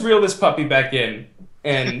reel this puppy back in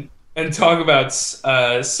and talk about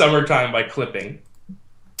 "Summertime" by Clipping.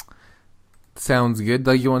 Sounds good.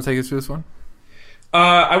 Doug, you want to take us through this one?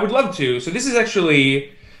 I would love to. So this is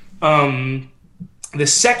actually the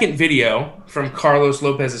second video from Carlos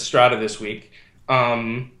Lopez Estrada this week.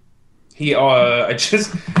 I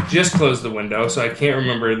just closed the window, so I can't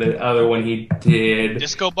remember the other one he did.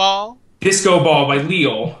 Disco Ball by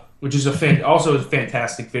Leo, which is also a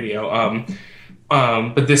fantastic video.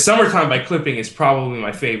 But the "Summertime" by Clipping is probably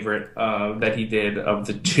my favorite that he did of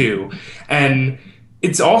the two, and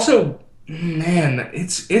it's also. Man,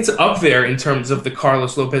 it's up there in terms of the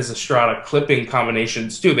Carlos Lopez Estrada Clipping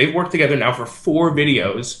combinations too. They've worked together now for 4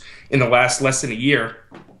 videos in the less than a year,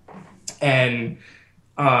 and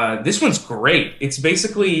This one's great. It's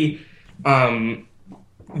basically they're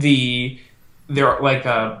like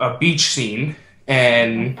a beach scene,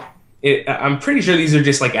 and I'm pretty sure these are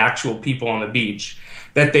just like actual people on the beach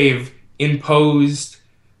that they've imposed.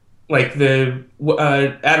 Like Adam,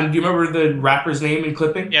 do you remember the rapper's name in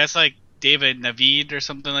clipping? Yeah, it's like David Navid or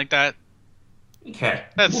something like that. Okay,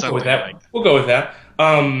 That's we'll something go with that. like that. We'll go with that.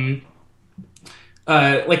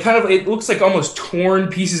 Like kind of, it looks like almost torn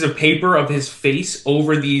pieces of paper of his face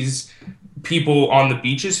over these people on the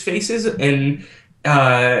beach's faces, and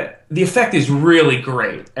the effect is really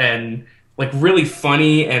great and like really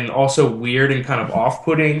funny and also weird and kind of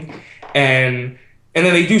off-putting, and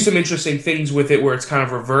then they do some interesting things with it where it's kind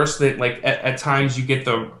of reversed. That like at times you get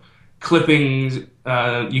the clippings,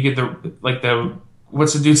 you get the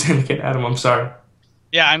what's the dude's name again? Adam, I'm sorry.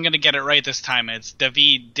 Yeah, I'm gonna get it right this time. It's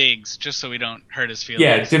David Diggs, just so we don't hurt his feelings.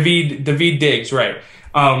 Yeah, David Diggs, right?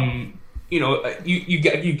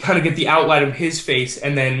 You kind of get the outline of his face,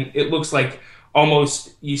 and then it looks like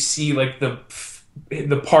almost you see like the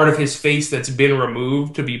part of his face that's been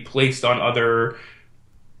removed to be placed on other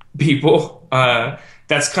people.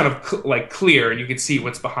 That's kind of like clear, and you can see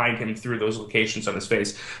what's behind him through those locations on his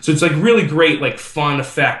face. So it's like really great, like fun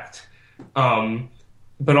effect,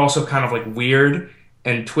 but also kind of like weird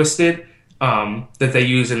and twisted that they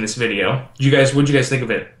use in this video. What'd you guys think of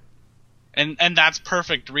it? And that's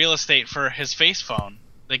perfect real estate for his face phone.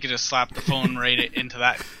 They could just slap the phone right into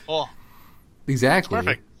that. Oh, Exactly.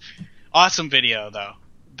 perfect. Awesome video, though.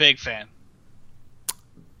 Big fan.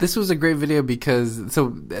 This was a great video because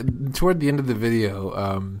toward the end of the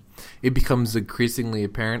video, it becomes increasingly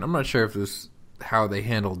apparent. I'm not sure if this how they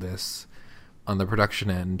handled this on the production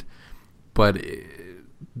end, but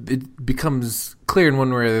it becomes clear in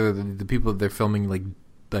one way or the people that they're filming like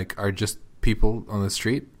are just people on the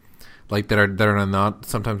street, like that are not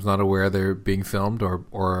sometimes not aware they're being filmed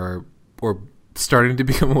or starting to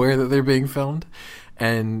become aware that they're being filmed,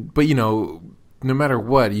 but no matter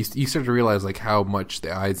what, you start to realize like how much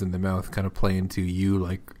the eyes and the mouth kind of play into you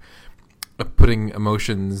like putting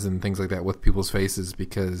emotions and things like that with people's faces,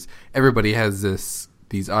 because everybody has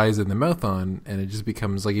these eyes and the mouth on, and it just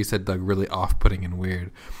becomes, like you said, like really off-putting and weird.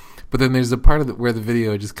 But then there's a part of where the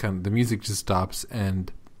video just kind of the music just stops,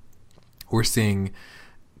 and we're seeing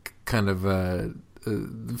kind of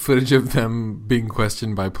footage of them being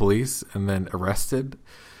questioned by police and then arrested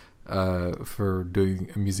for doing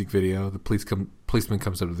a music video. The policeman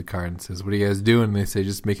comes out of the car and says, "What are you guys doing?" And they say,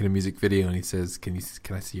 "Just making a music video." And he says, "Can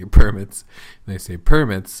I see your permits?" And they say,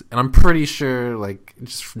 "Permits." And I'm pretty sure, like,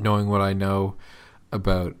 just knowing what I know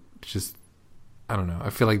about I don't know. I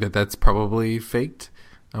feel like that's probably faked.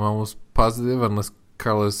 I'm almost positive, unless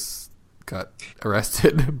Carlos got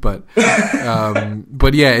arrested. But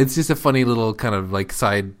yeah, it's just a funny little kind of like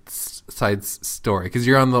side story, because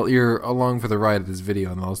you're along for the ride of this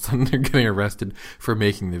video, and all of a sudden they're getting arrested for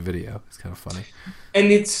making the video. It's kind of funny. And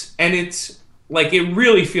it's like it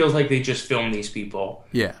really feels like they just filmed these people.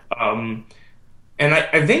 Yeah. And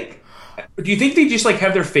I think. Do you think they just like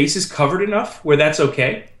have their faces covered enough where that's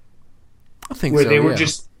okay? I think where so. They were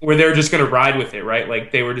where they're just going to ride with it, right?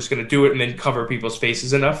 Like they were just going to do it and then cover people's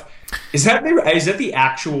faces enough. Is that the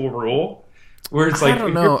actual rule? Where it's like I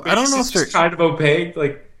don't know if they're kind of opaque.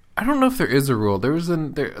 Like I don't know if there is a rule. There was a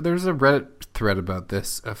Reddit thread about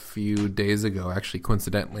this a few days ago, actually,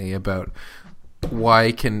 coincidentally, about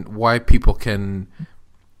why people can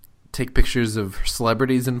take pictures of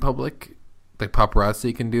celebrities in public. Like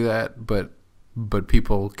paparazzi can do that, but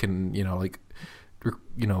people can,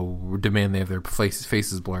 demand they have their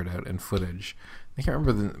faces blurred out in footage. I can't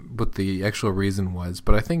remember what the actual reason was,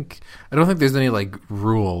 but I don't think there's any like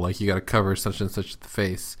rule like you got to cover such and such the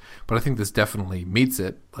face. But I think this definitely meets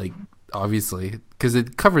it, like obviously, because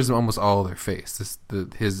it covers almost all of their face,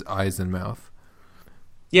 his eyes and mouth.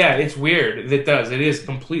 Yeah, it's weird. It does. It is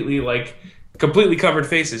completely covered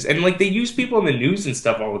faces, and like they use people in the news and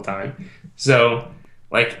stuff all the time. So,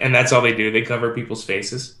 like, and that's all they do. They cover people's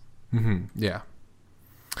faces. Mm-hmm. Yeah.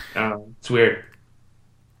 It's weird.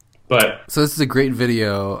 But so this is a great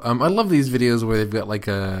video. I love these videos where they've got like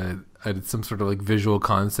some sort of like visual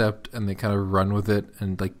concept, and they kind of run with it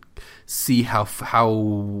and like see how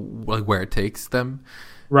like where it takes them.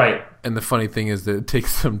 Right. And the funny thing is that it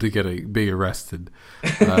takes them to get being arrested.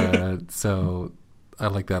 So I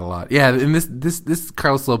like that a lot. Yeah, and this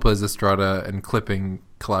Carlos Lopez Estrada and clipping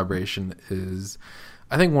collaboration is,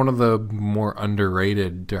 I think, one of the more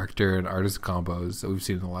underrated director and artist combos that we've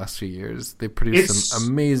seen in the last few years. They produce some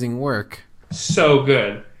amazing work. So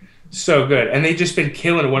good. And they've just been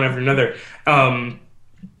killing one after another.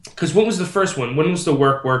 Because what was the first one? When was the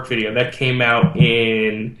work video? That came out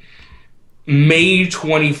in May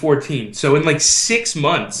 2014. So in like 6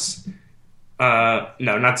 months, no,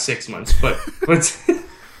 not 6 months, but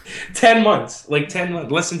 10 months, like 10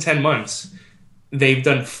 months, less than 10 months, they've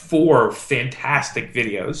done 4 fantastic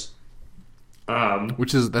videos.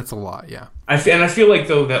 That's a lot, yeah. And I feel like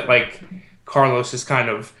though that like Carlos is kind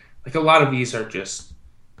of like a lot of these are just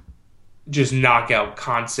knockout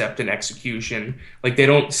concept and execution. Like they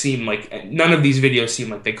don't seem like none of these videos seem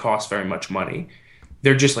like they cost very much money.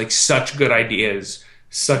 They're just like such good ideas,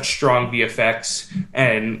 such strong VFX,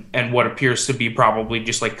 and what appears to be probably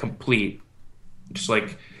just like complete, just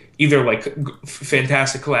like either like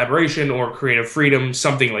fantastic collaboration or creative freedom,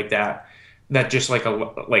 something like that. That just like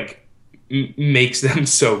makes them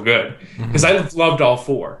so good because I've loved all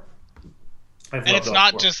 4. And it's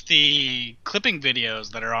not just the clipping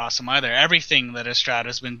videos that are awesome either. Everything that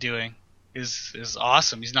Estrada's been doing is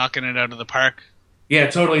awesome. He's knocking it out of the park. Yeah,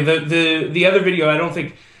 totally. The other video, I don't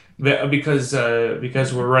think that because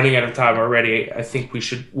we're running out of time already. I think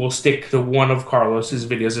we'll stick to one of Carlos's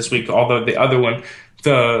videos this week. Although the other one,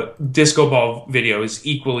 the disco ball video, is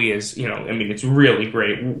equally as I mean, it's really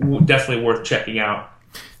great. Definitely worth checking out.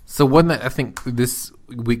 So one that I think this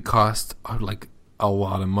week cost like a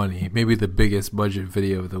lot of money, maybe the biggest budget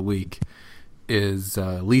video of the week, is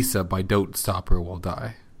Lisa by Don't Stop or We'll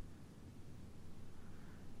Die.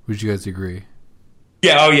 Would you guys agree?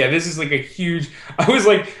 Yeah, oh yeah, this is like a huge... I was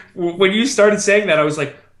like, when you started saying that, I was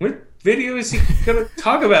like, what video is he going to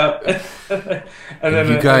talk about? And then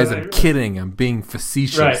you guys, I'm kidding. I'm being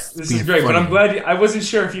facetious. Right, this is great, funny. But I'm glad... I wasn't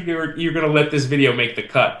sure if you were going to let this video make the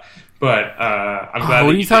cut, but I'm glad...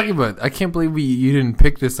 What are you talking about? I can't believe you didn't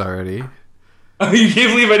pick this already. Oh, you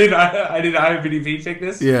can't believe I didn't IMDb pick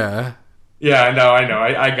this? Yeah. Yeah, I know.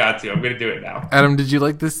 I got to. I'm going to do it now. Adam, did you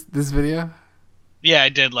like this video? Yeah, I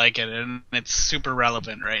did like it, and it's super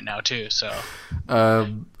relevant right now too. So,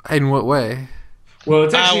 in what way? Well,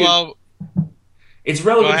 it's actually it's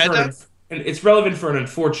relevant. It's relevant for an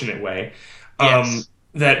unfortunate way. Yes.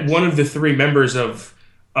 That one of the 3 members of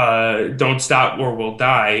Don't Stop or We'll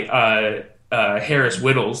Die, Harris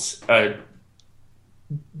Whittles,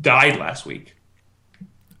 died last week.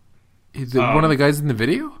 Is it one of the guys in the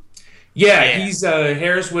video? Yeah, he's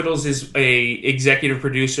Harris Whittles is a executive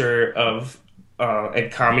producer of.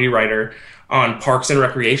 And comedy writer on Parks and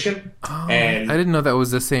Recreation. Oh, and I didn't know that was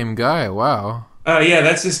the same guy. Wow. Yeah,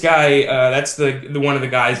 that's this guy. That's the one of the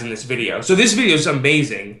guys in this video. So this video is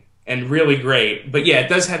amazing and really great. But yeah, it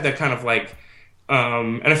does have that kind of like.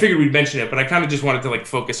 And I figured we'd mention it, but I kind of just wanted to like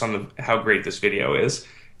focus on how great this video is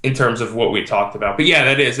in terms of what we talked about. But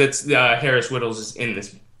yeah, that's Harris Whittles is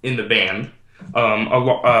in the band,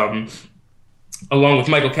 along with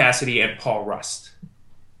Michael Cassidy and Paul Rust.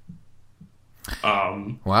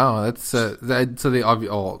 Wow, that's so they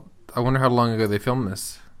I wonder how long ago they filmed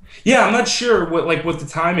this. Yeah, I'm not sure what the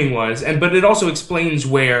timing was, but it also explains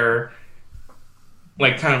where,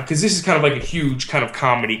 like, kind of because this is kind of like a huge kind of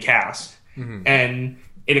comedy cast, and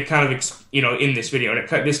it kind of in this video, and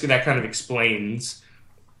that kind of explains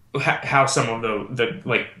how some of the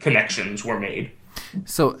like connections were made.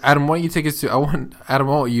 So Adam, why don't you take us through? I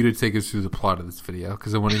want you to take us through the plot of this video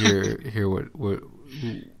because I want to hear what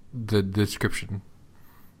the description.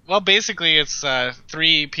 Well, basically, it's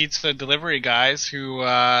 3 pizza delivery guys who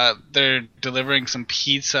they're delivering some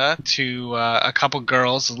pizza to a couple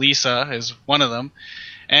girls. Lisa is one of them,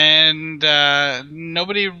 and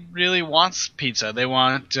nobody really wants pizza. They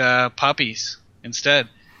want puppies instead.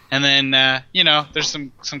 And then there's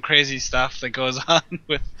some crazy stuff that goes on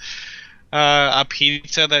with a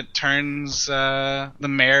pizza that turns the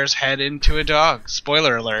mayor's head into a dog.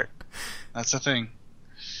 Spoiler alert. That's the thing.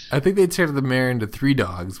 I think they turned the mayor into 3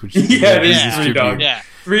 dogs, which it is 3 dogs. Yeah.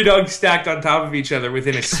 3 dogs stacked on top of each other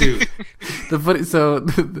within a suit.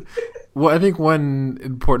 I think one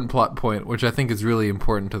important plot point, which I think is really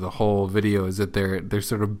important to the whole video, is that they're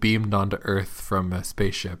sort of beamed onto Earth from a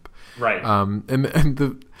spaceship. Right.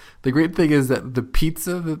 And the great thing is that the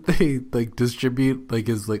pizza that they like distribute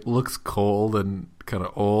looks cold and kind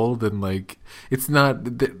of old, and like it's not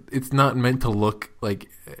meant to look like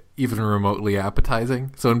even remotely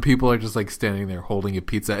appetizing. So when people are just like standing there holding a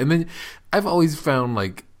pizza, and then I've always found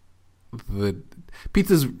like the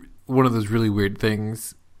pizza's one of those really weird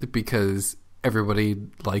things because everybody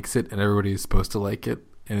likes it and everybody is supposed to like it,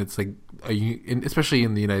 and it's like especially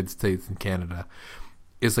in the United States and Canada,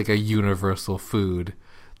 it's like a universal food.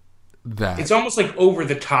 That it's almost like over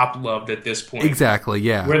the top loved at this point. Exactly,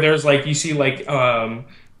 yeah. Where there's like you see like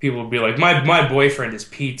people will be like my boyfriend is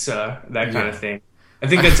pizza, that kind of thing. I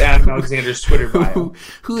think that's Adam Alexander's Twitter bio.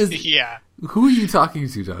 Who are you talking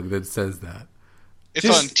to, Doug, that says that? It's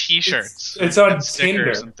on T-shirts. It's on and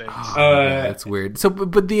stickers Tinder. and things. Oh, yeah, that's weird. So,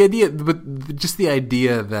 but the idea, just the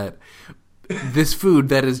idea that this food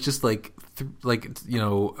that is just like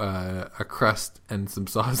a crust and some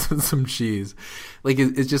sauce and some cheese, like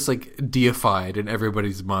it's just like deified in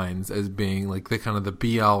everybody's minds as being like the kind of the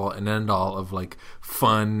be all and end all of like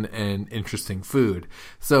fun and interesting food.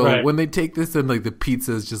 So when they take this and like the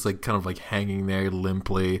pizza is just like kind of like hanging there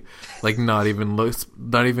limply, like not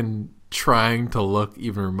even trying to look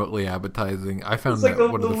even remotely appetizing. I found that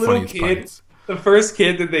one of the funniest parts. The first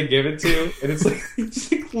kid that they give it to, and it's like it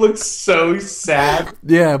just looks so sad.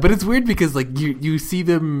 Yeah, but it's weird because like you see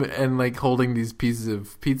them and like holding these pieces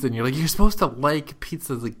of pizza, and you're like, you're supposed to like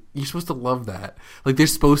pizza, like you're supposed to love that. Like they're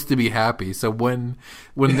supposed to be happy. So when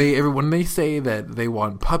they say that they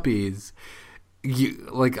want puppies,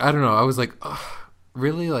 like I don't know, I was like, oh,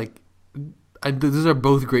 really? Like those are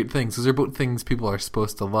both great things. Those are both things people are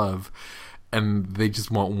supposed to love. And they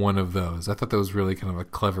just want one of those. I thought that was really kind of a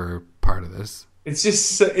clever part of this. It's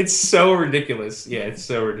just it's so ridiculous. Yeah, it's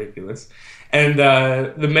so ridiculous. And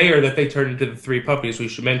the mayor that they turned into the three puppies, we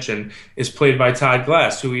should mention, is played by Todd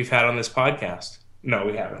Glass, who we've had on this podcast. No,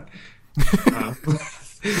 we haven't.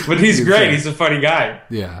 But he's great. He's a funny guy.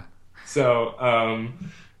 Yeah. So,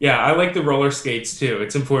 yeah, I like the roller skates too.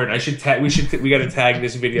 It's important. We got to tag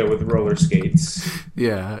this video with roller skates.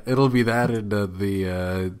 Yeah, it'll be that in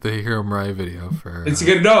the Hiro Murai video for. It's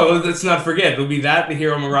good. No, let's not forget. It'll be that the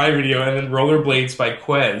Hiro Murai video, and then Rollerblades by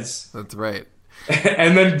Quez. That's right.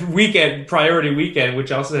 And then Priority Weekend,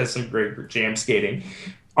 which also has some great jam skating.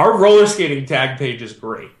 Our roller skating tag page is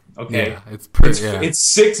great. Okay, yeah, it's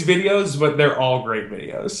 6 videos, but they're all great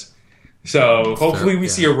videos. So hopefully we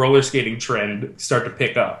see a roller skating trend start to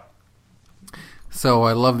pick up. So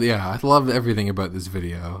I love everything about this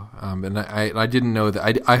video, and I didn't know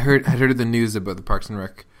that I heard the news about the Parks and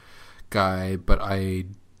Rec guy, but I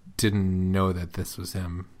didn't know that this was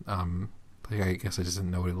him. I guess I just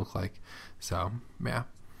didn't know what he looked like. So yeah.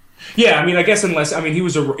 Yeah, I mean, I guess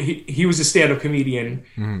he was a stand-up comedian,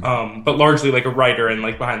 but largely like a writer and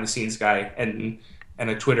like behind the scenes guy and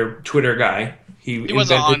a Twitter guy. He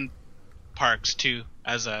was on Parks too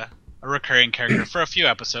as a recurring character for a few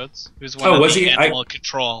episodes. He was one of the animal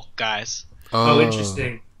control guys. Oh,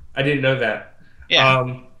 interesting. I didn't know that.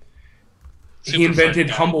 Yeah. He invented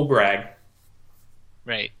Humble Brag.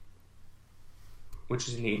 Right. Which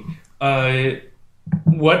is neat. I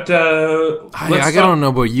don't know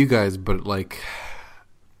about you guys, but like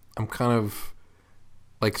I'm kind of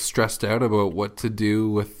like stressed out about what to do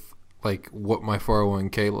with like what my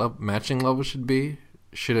 401k matching level should be.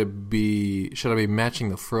 Should I be matching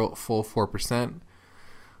the full 4%,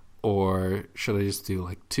 or should I just do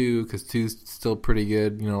like 2 because 2's still pretty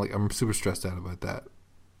good? You know, like I'm super stressed out about that.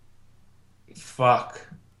 Fuck.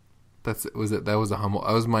 That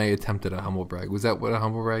was my attempt at a humble brag. Was that what a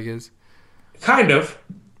humble brag is? Kind of.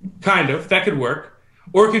 That could work.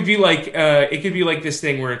 Or it could be like this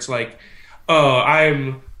thing where it's like, oh,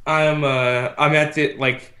 I'm at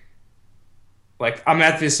the I'm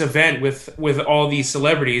at this event with all these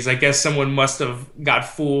celebrities. I guess someone must have got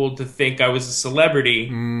fooled to think I was a celebrity.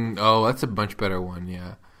 That's a much better one.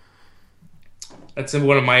 Yeah, that's in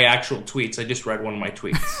one of my actual tweets. I just read one of my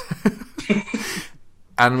tweets.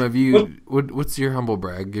 Adam, what's your humble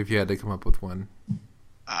brag if you had to come up with one?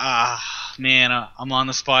 Man, I'm on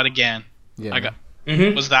the spot again. Yeah. I got.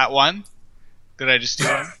 Was that one? Did I just do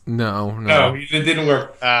one? No, it didn't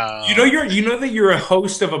work. You know that you're a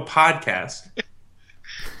host of a podcast.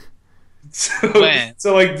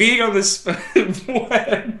 So like being on the spot,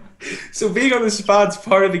 being on the spot's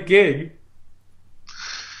part of the gig.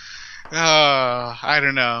 I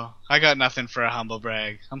don't know. I got nothing for a humble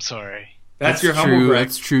brag. I'm sorry. That's your humble brag.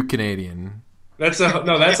 That's true Canadian. That's a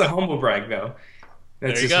humble brag though.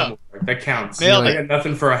 That's just humble brag. That counts. I got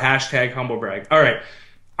nothing for a hashtag humble brag. All right.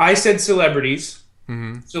 I said celebrities.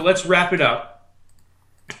 Mm-hmm. So let's wrap it up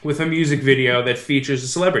with a music video that features a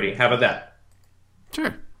celebrity. How about that?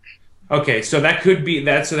 Sure. Okay, so that could be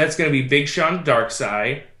that. So that's going to be Big Sean Dark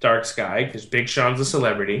Sky, because Big Sean's a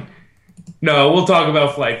celebrity. No, we'll talk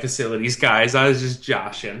about Flight Facilities, guys. I was just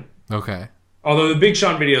joshing. Okay. Although the Big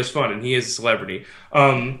Sean video is fun and he is a celebrity.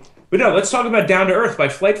 But no, let's talk about Down to Earth by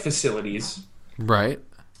Flight Facilities. Right.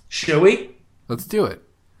 Shall we? Let's do it.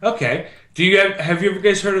 Okay. Have you ever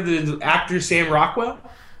guys heard of the actor Sam Rockwell?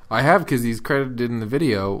 I have, because he's credited in the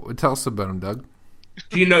video. Tell us about him, Doug.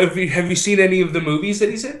 Do you know? Have you seen any of the movies that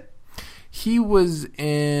he's in? He was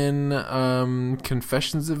in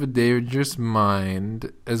Confessions of a Dangerous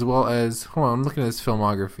Mind, as well as. Hold on, I'm looking at his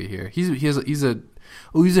filmography here. He's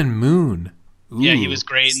in Moon. Yeah, he Ooh, was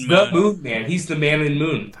great in The Moon. Moon Man. He's the man in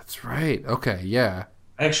Moon. That's right. Okay, yeah.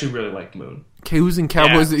 I actually really like Moon. Okay, who's in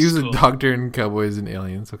Cowboys? Yeah, he was it's a cool. doctor in Cowboys and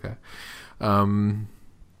Aliens. Okay.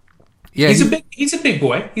 Yeah, He's a big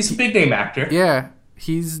boy. He's a big name actor. yeah.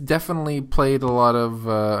 He's definitely played a lot of.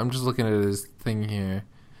 I'm just looking at his thing here.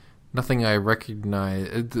 Nothing I recognize.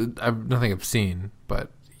 Nothing I've seen, but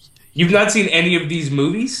You've not seen any of these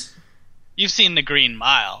movies? You've seen The Green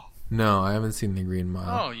Mile. no, I haven't seen The Green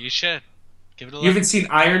Mile. Oh, you should. Give it a You look. haven't seen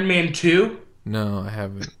Iron Man 2? No, I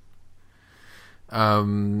haven't.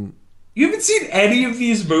 You haven't seen any of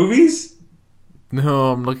these movies?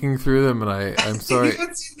 No, I'm looking through them, and I'm sorry.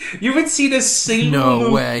 You haven't seen a single No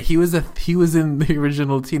movie? way. He was in the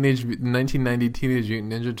original 1990 Teenage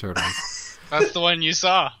Mutant Ninja Turtles. That's the one you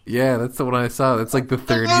saw. Yeah, that's the one I saw. That's like the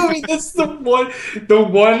third. Movie, that's the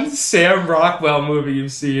one Sam Rockwell movie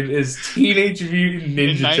you've seen is Teenage Mutant In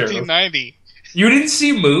Ninja Turtles. 1990. You didn't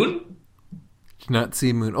see Moon? Did not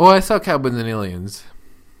see Moon. Oh, I saw Cowboys and Aliens.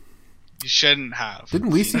 You shouldn't have. Didn't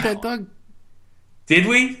we see No. that, Doug? Did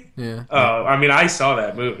we? Yeah. Oh, I mean, I saw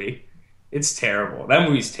that movie. It's terrible. That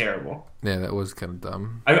movie's terrible. Yeah, that was kind of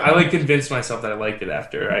dumb. I like convinced myself that I liked it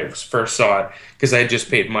after I first saw it because I had just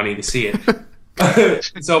paid money to see it.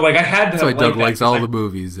 So like I had to. That's why like Doug that likes all 'cause the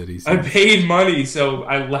movies that he's I seen. paid money, so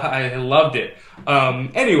I loved it.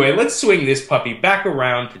 Anyway, let's swing this puppy back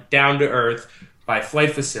around to Down to Earth by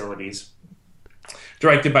Flight Facilities,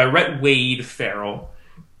 directed by Rhett Wade Farrell,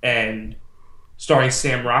 and starring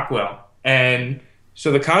Sam Rockwell. And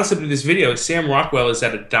so the concept of this video is Sam Rockwell is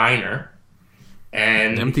at a diner,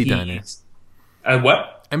 and An empty diner.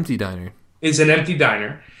 What? Empty diner. Is an empty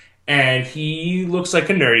diner, and he looks like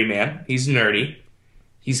a nerdy man. He's nerdy.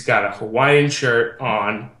 He's got a Hawaiian shirt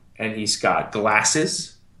on, and he's got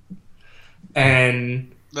glasses.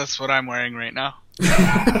 And That's what I'm wearing right now.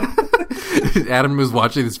 Adam was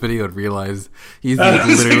watching this video and realized he's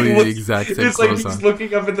literally the exact same it's like clothes he's on.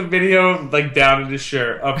 looking up at the video, like down in his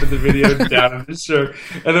shirt, up at the video, down in his shirt,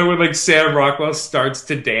 and then when like Sam Rockwell starts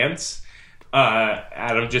to dance,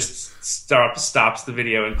 Adam just stops the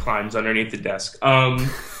video and climbs underneath the desk.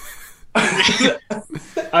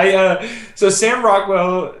 So Sam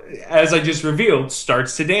Rockwell, as I just revealed,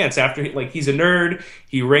 starts to dance after he's a nerd.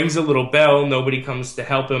 He rings a little bell. Nobody comes to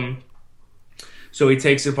help him. So he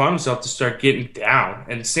takes it upon himself to start getting down.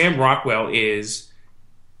 And Sam Rockwell is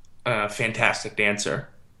a fantastic dancer.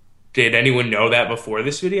 Did anyone know that before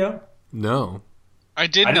this video? No. I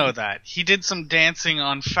did I know didn't- that. He did some dancing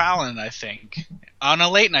on Fallon, I think, on a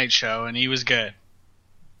late night show, and he was good.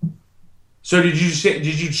 So did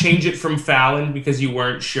you change it from Fallon because you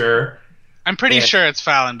weren't sure? I'm pretty Yeah. sure it's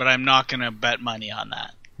Fallon, but I'm not going to bet money on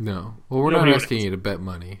that. No. Well, we're Nobody not would- asking you to bet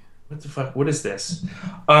money. What the fuck? What is this?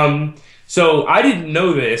 So I didn't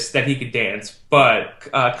know that he could dance, but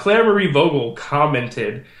Claire Marie Vogel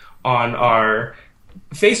commented on our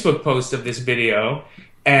Facebook post of this video,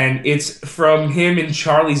 and it's from him and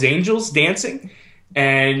Charlie's Angels dancing,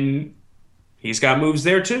 and he's got moves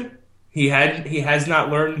there too. He has not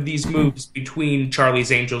learned these moves between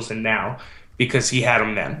Charlie's Angels and now because he had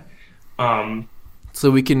them then. So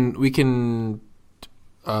we can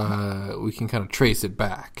kind of trace it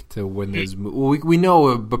back to when there's. We know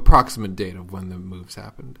a approximate date of when the moves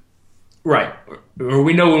happened. Right. Or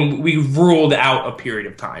we know when we ruled out a period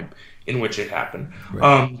of time in which it happened.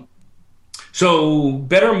 Right. So,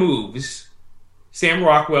 better moves, Sam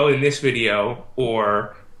Rockwell in this video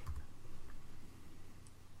or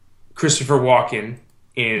Christopher Walken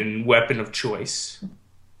in Weapon of Choice?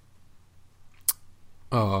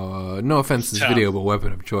 No offense to this Tough. video, but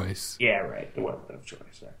weapon of choice. Yeah, right. The Weapon of Choice.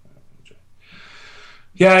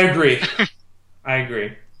 Yeah, I agree. I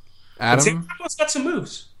agree. But Sam Adam, Rockwell's got some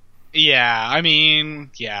moves. Yeah, I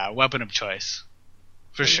mean, yeah, weapon of choice.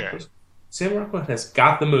 For sure. Sam Rockwell has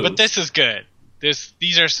got the moves. But this is good.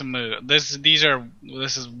 These are some moves. This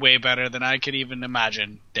is way better than I could even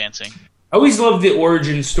imagine dancing. I always love the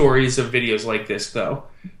origin stories of videos like this, though,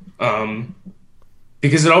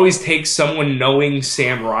 because it always takes someone knowing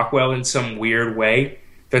Sam Rockwell in some weird way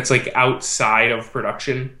that's like outside of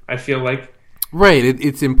production. I feel like, right?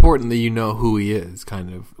 It's important that you know who he is,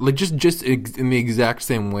 kind of like just in the exact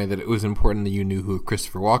same way that it was important that you knew who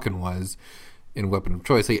Christopher Walken was in Weapon of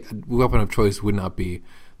Choice. Like, Weapon of Choice would not be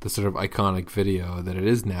the sort of iconic video that it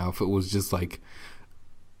is now if it was just like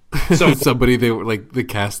So- somebody they were like the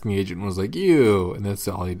casting agent was like you, and that's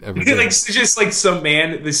all he'd ever did. like just like some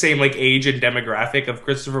man the same like age and demographic of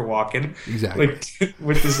Christopher Walken, Exactly. like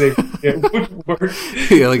with the same it would work.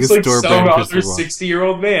 Yeah, like It's a like store some brand other Christopher Walken.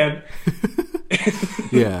 60-year-old man.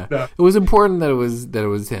 Yeah, No. it was important that it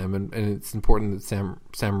was him, and it's important that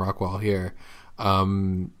Sam Rockwell here.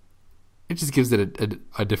 it just gives it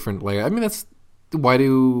a different layer. I mean, that's why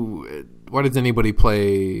does anybody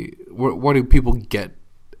play? Why do people get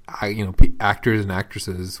actors and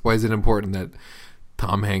actresses? Why is it important that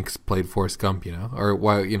Tom Hanks played Forrest Gump? Or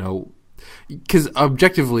why because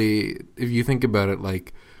objectively, if you think about it,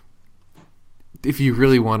 like if you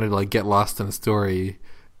really wanted to like get lost in a story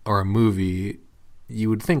or a movie, you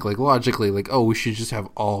would think like logically like, oh, we should just have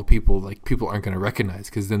all people like people aren't going to recognize,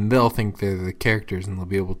 because then they'll think they're the characters and they'll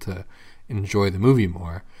be able to enjoy the movie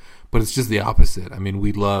more. But it's just the opposite. I mean,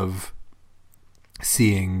 we love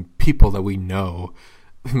seeing people that we know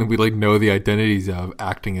and we like know the identities of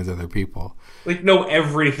acting as other people. Like know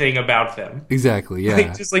everything about them. Exactly, yeah.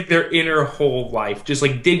 Like just like their inner whole life. Just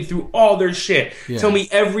like dig through all their shit. Yeah. Tell me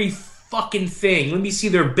every fucking thing. Let me see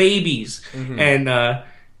their babies. Mm-hmm.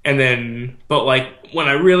 And then but like when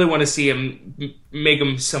I really want to see him, make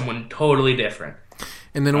him someone totally different.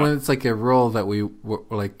 And then when it's like a role that we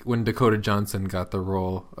like, when Dakota Johnson got the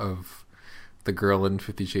role of the girl in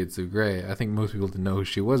 50 Shades of Grey, I think most people didn't know who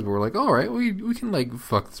she was, but we're like, all right, we can like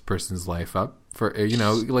fuck this person's life up for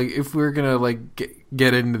like if we're gonna like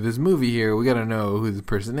get into this movie here, we gotta know who the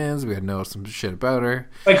person is, we gotta know some shit about her.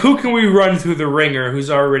 Like who can we run through the ringer who's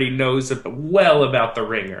already knows well about the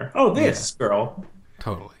ringer? Oh, this girl.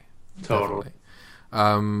 Totally.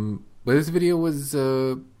 But this video was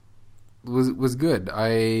good.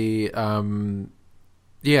 I don't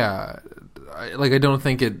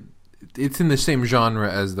think it's in the same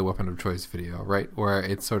genre as the Weapon of Choice video, right? Where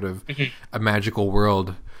it's sort of a magical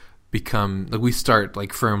world become like we start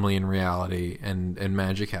like firmly in reality and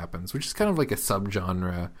magic happens, which is kind of like a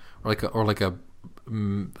subgenre or like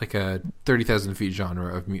a 30,000 feet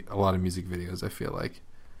genre of a lot of music videos, I feel like.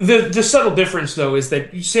 The subtle difference, though, is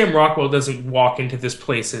that Sam Rockwell doesn't walk into this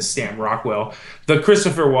place as Sam Rockwell. The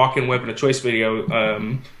Christopher Walken Weapon of Choice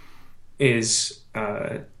video is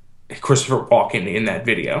Christopher Walken in that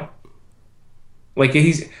video. Like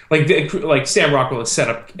he's like Sam Rockwell is set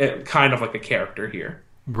up kind of like a character here.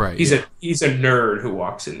 Right. He's a nerd who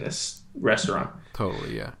walks in this restaurant.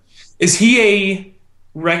 Totally, yeah. Is he a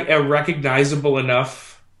recognizable enough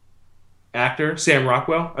actor, Sam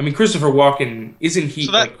Rockwell? I mean, Christopher Walken, isn't he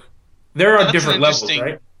like they're on different levels,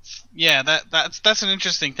 right? Yeah, that's an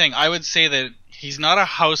interesting thing. I would say that he's not a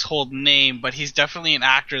household name, but he's definitely an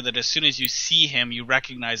actor that as soon as you see him, you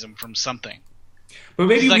recognize him from something. But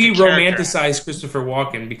maybe like we romanticize Christopher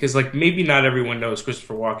Walken because like maybe not everyone knows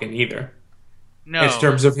Christopher Walken either. No. In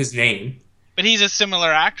terms of his name. But he's a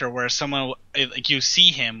similar actor where someone like you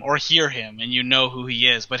see him or hear him and you know who he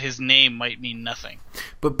is, but his name might mean nothing.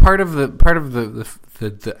 But part of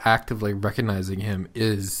the act of like recognizing him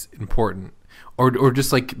is important, or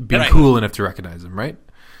just like being cool enough to recognize him, right?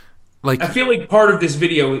 Like I feel like part of this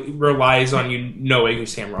video relies on you knowing who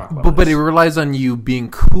Sam Rockwell is. But it relies on you being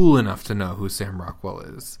cool enough to know who Sam Rockwell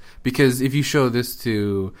is, because if you show this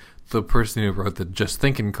to the person who wrote the Just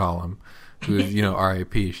Thinking column, who's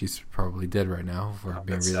R.I.P. She's probably dead right now, for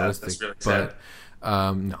being realistic. That's really sad.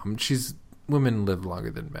 No, women live longer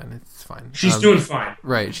than men. It's fine. She's doing fine.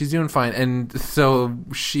 Right, she's doing fine, and so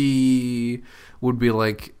she would be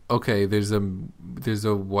like, okay, there's a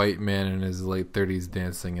white man in his late 30s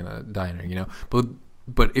dancing in a diner,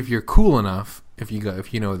 But if you're cool enough, if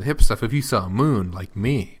you know the hip stuff, if you saw a moon like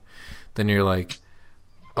me, then you're like,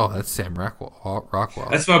 oh, that's Sam Rockwell.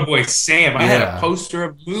 That's my boy Sam. I had a poster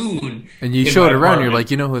of Moon. And you show it around, you're like,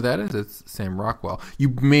 you know who that is? It's Sam Rockwell. You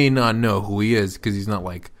may not know who he is because he's not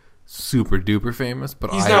like super duper famous,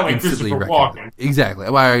 but he's not like instantly recognize him. Exactly.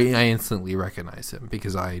 I instantly recognize him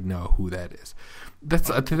because I know who that is. I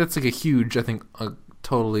think that's like a huge, a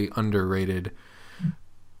totally underrated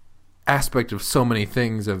aspect of so many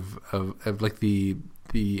things of like the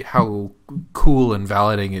how cool and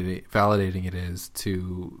validating it is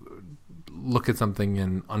to look at something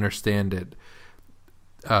and understand it,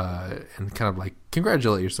 and kind of like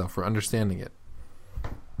congratulate yourself for understanding it.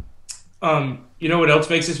 You know what else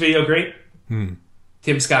makes this video great?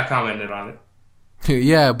 Tim Scott commented on it.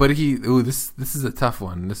 Yeah, but this is a tough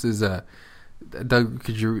one. This is Doug,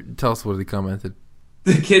 could you tell us what he commented?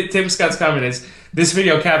 Tim Scott's comment is, "This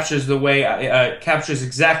video captures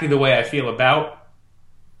exactly the way I feel about."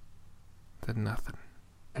 Then nothing.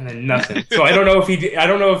 And then nothing. So I don't know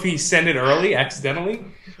if he sent it early accidentally,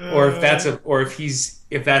 or if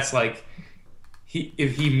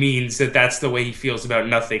he means that that's the way he feels about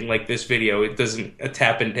nothing. Like this video, it doesn't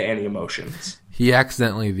tap into any emotions. He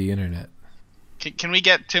accidentally the internet. Can we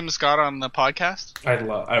get Tim Scott on the podcast? I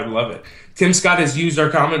would love it. Tim Scott has used our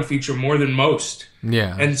comment feature more than most.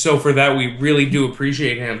 Yeah. And so for that, we really do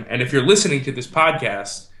appreciate him. And if you're listening to this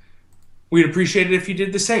podcast, we'd appreciate it if you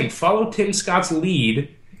did the same. Follow Tim Scott's lead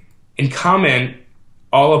and comment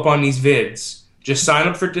all up on these vids. Just sign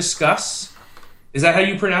up for Discuss. Is that how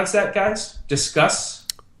you pronounce that, guys? Discuss?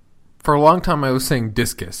 For a long time, I was saying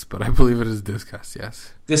discus, but I believe it is discuss,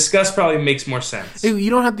 yes. Discuss probably makes more sense. You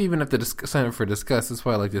don't have to sign up for Discuss. That's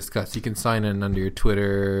why I like Discuss. You can sign in under your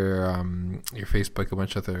Twitter, your Facebook, a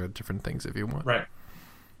bunch of other different things if you want. Right.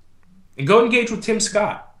 And go engage with Tim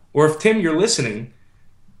Scott. Or if, Tim, you're listening,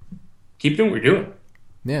 keep doing what you're doing.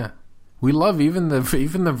 Yeah. We love even the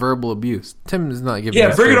verbal abuse. Tim is not giving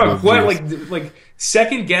us bring it verbal on. What, abuse. like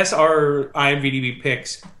second guess our IMDb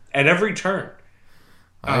picks at every turn.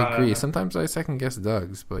 I agree. Sometimes I second guess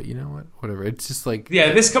Doug's, but you know what? Whatever. It's just like...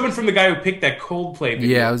 Yeah, this coming from the guy who picked that Coldplay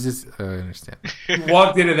video. Yeah, I was just... I understand.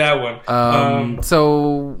 Walked into that one.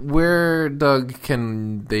 So where, Doug,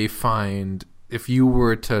 can they find... If you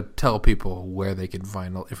were to tell people where they can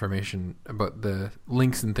find information about the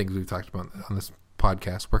links and things we've talked about on this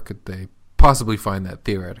podcast, where could they possibly find that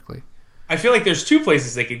theoretically? I feel like there's two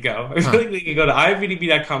places they could go. I feel like they could go to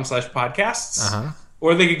imdb.com/podcasts,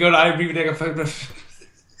 or they could go to imdb.com.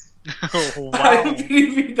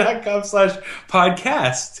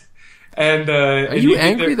 imdb.com/podcast. And are you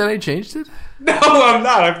angry that I changed it? No, I'm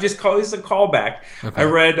not. I'm just calling this a callback. Okay. I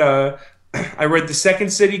read the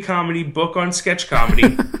Second City Comedy book on sketch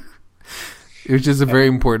comedy. Which is very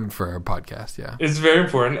important for our podcast, yeah. It's very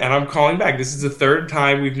important, and I'm calling back. This is the third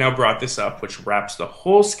time we've now brought this up, which wraps the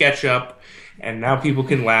whole sketch up, and now people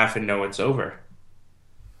can laugh and know it's over.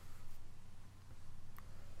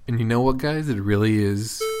 And you know what, guys? It really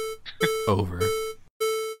is over.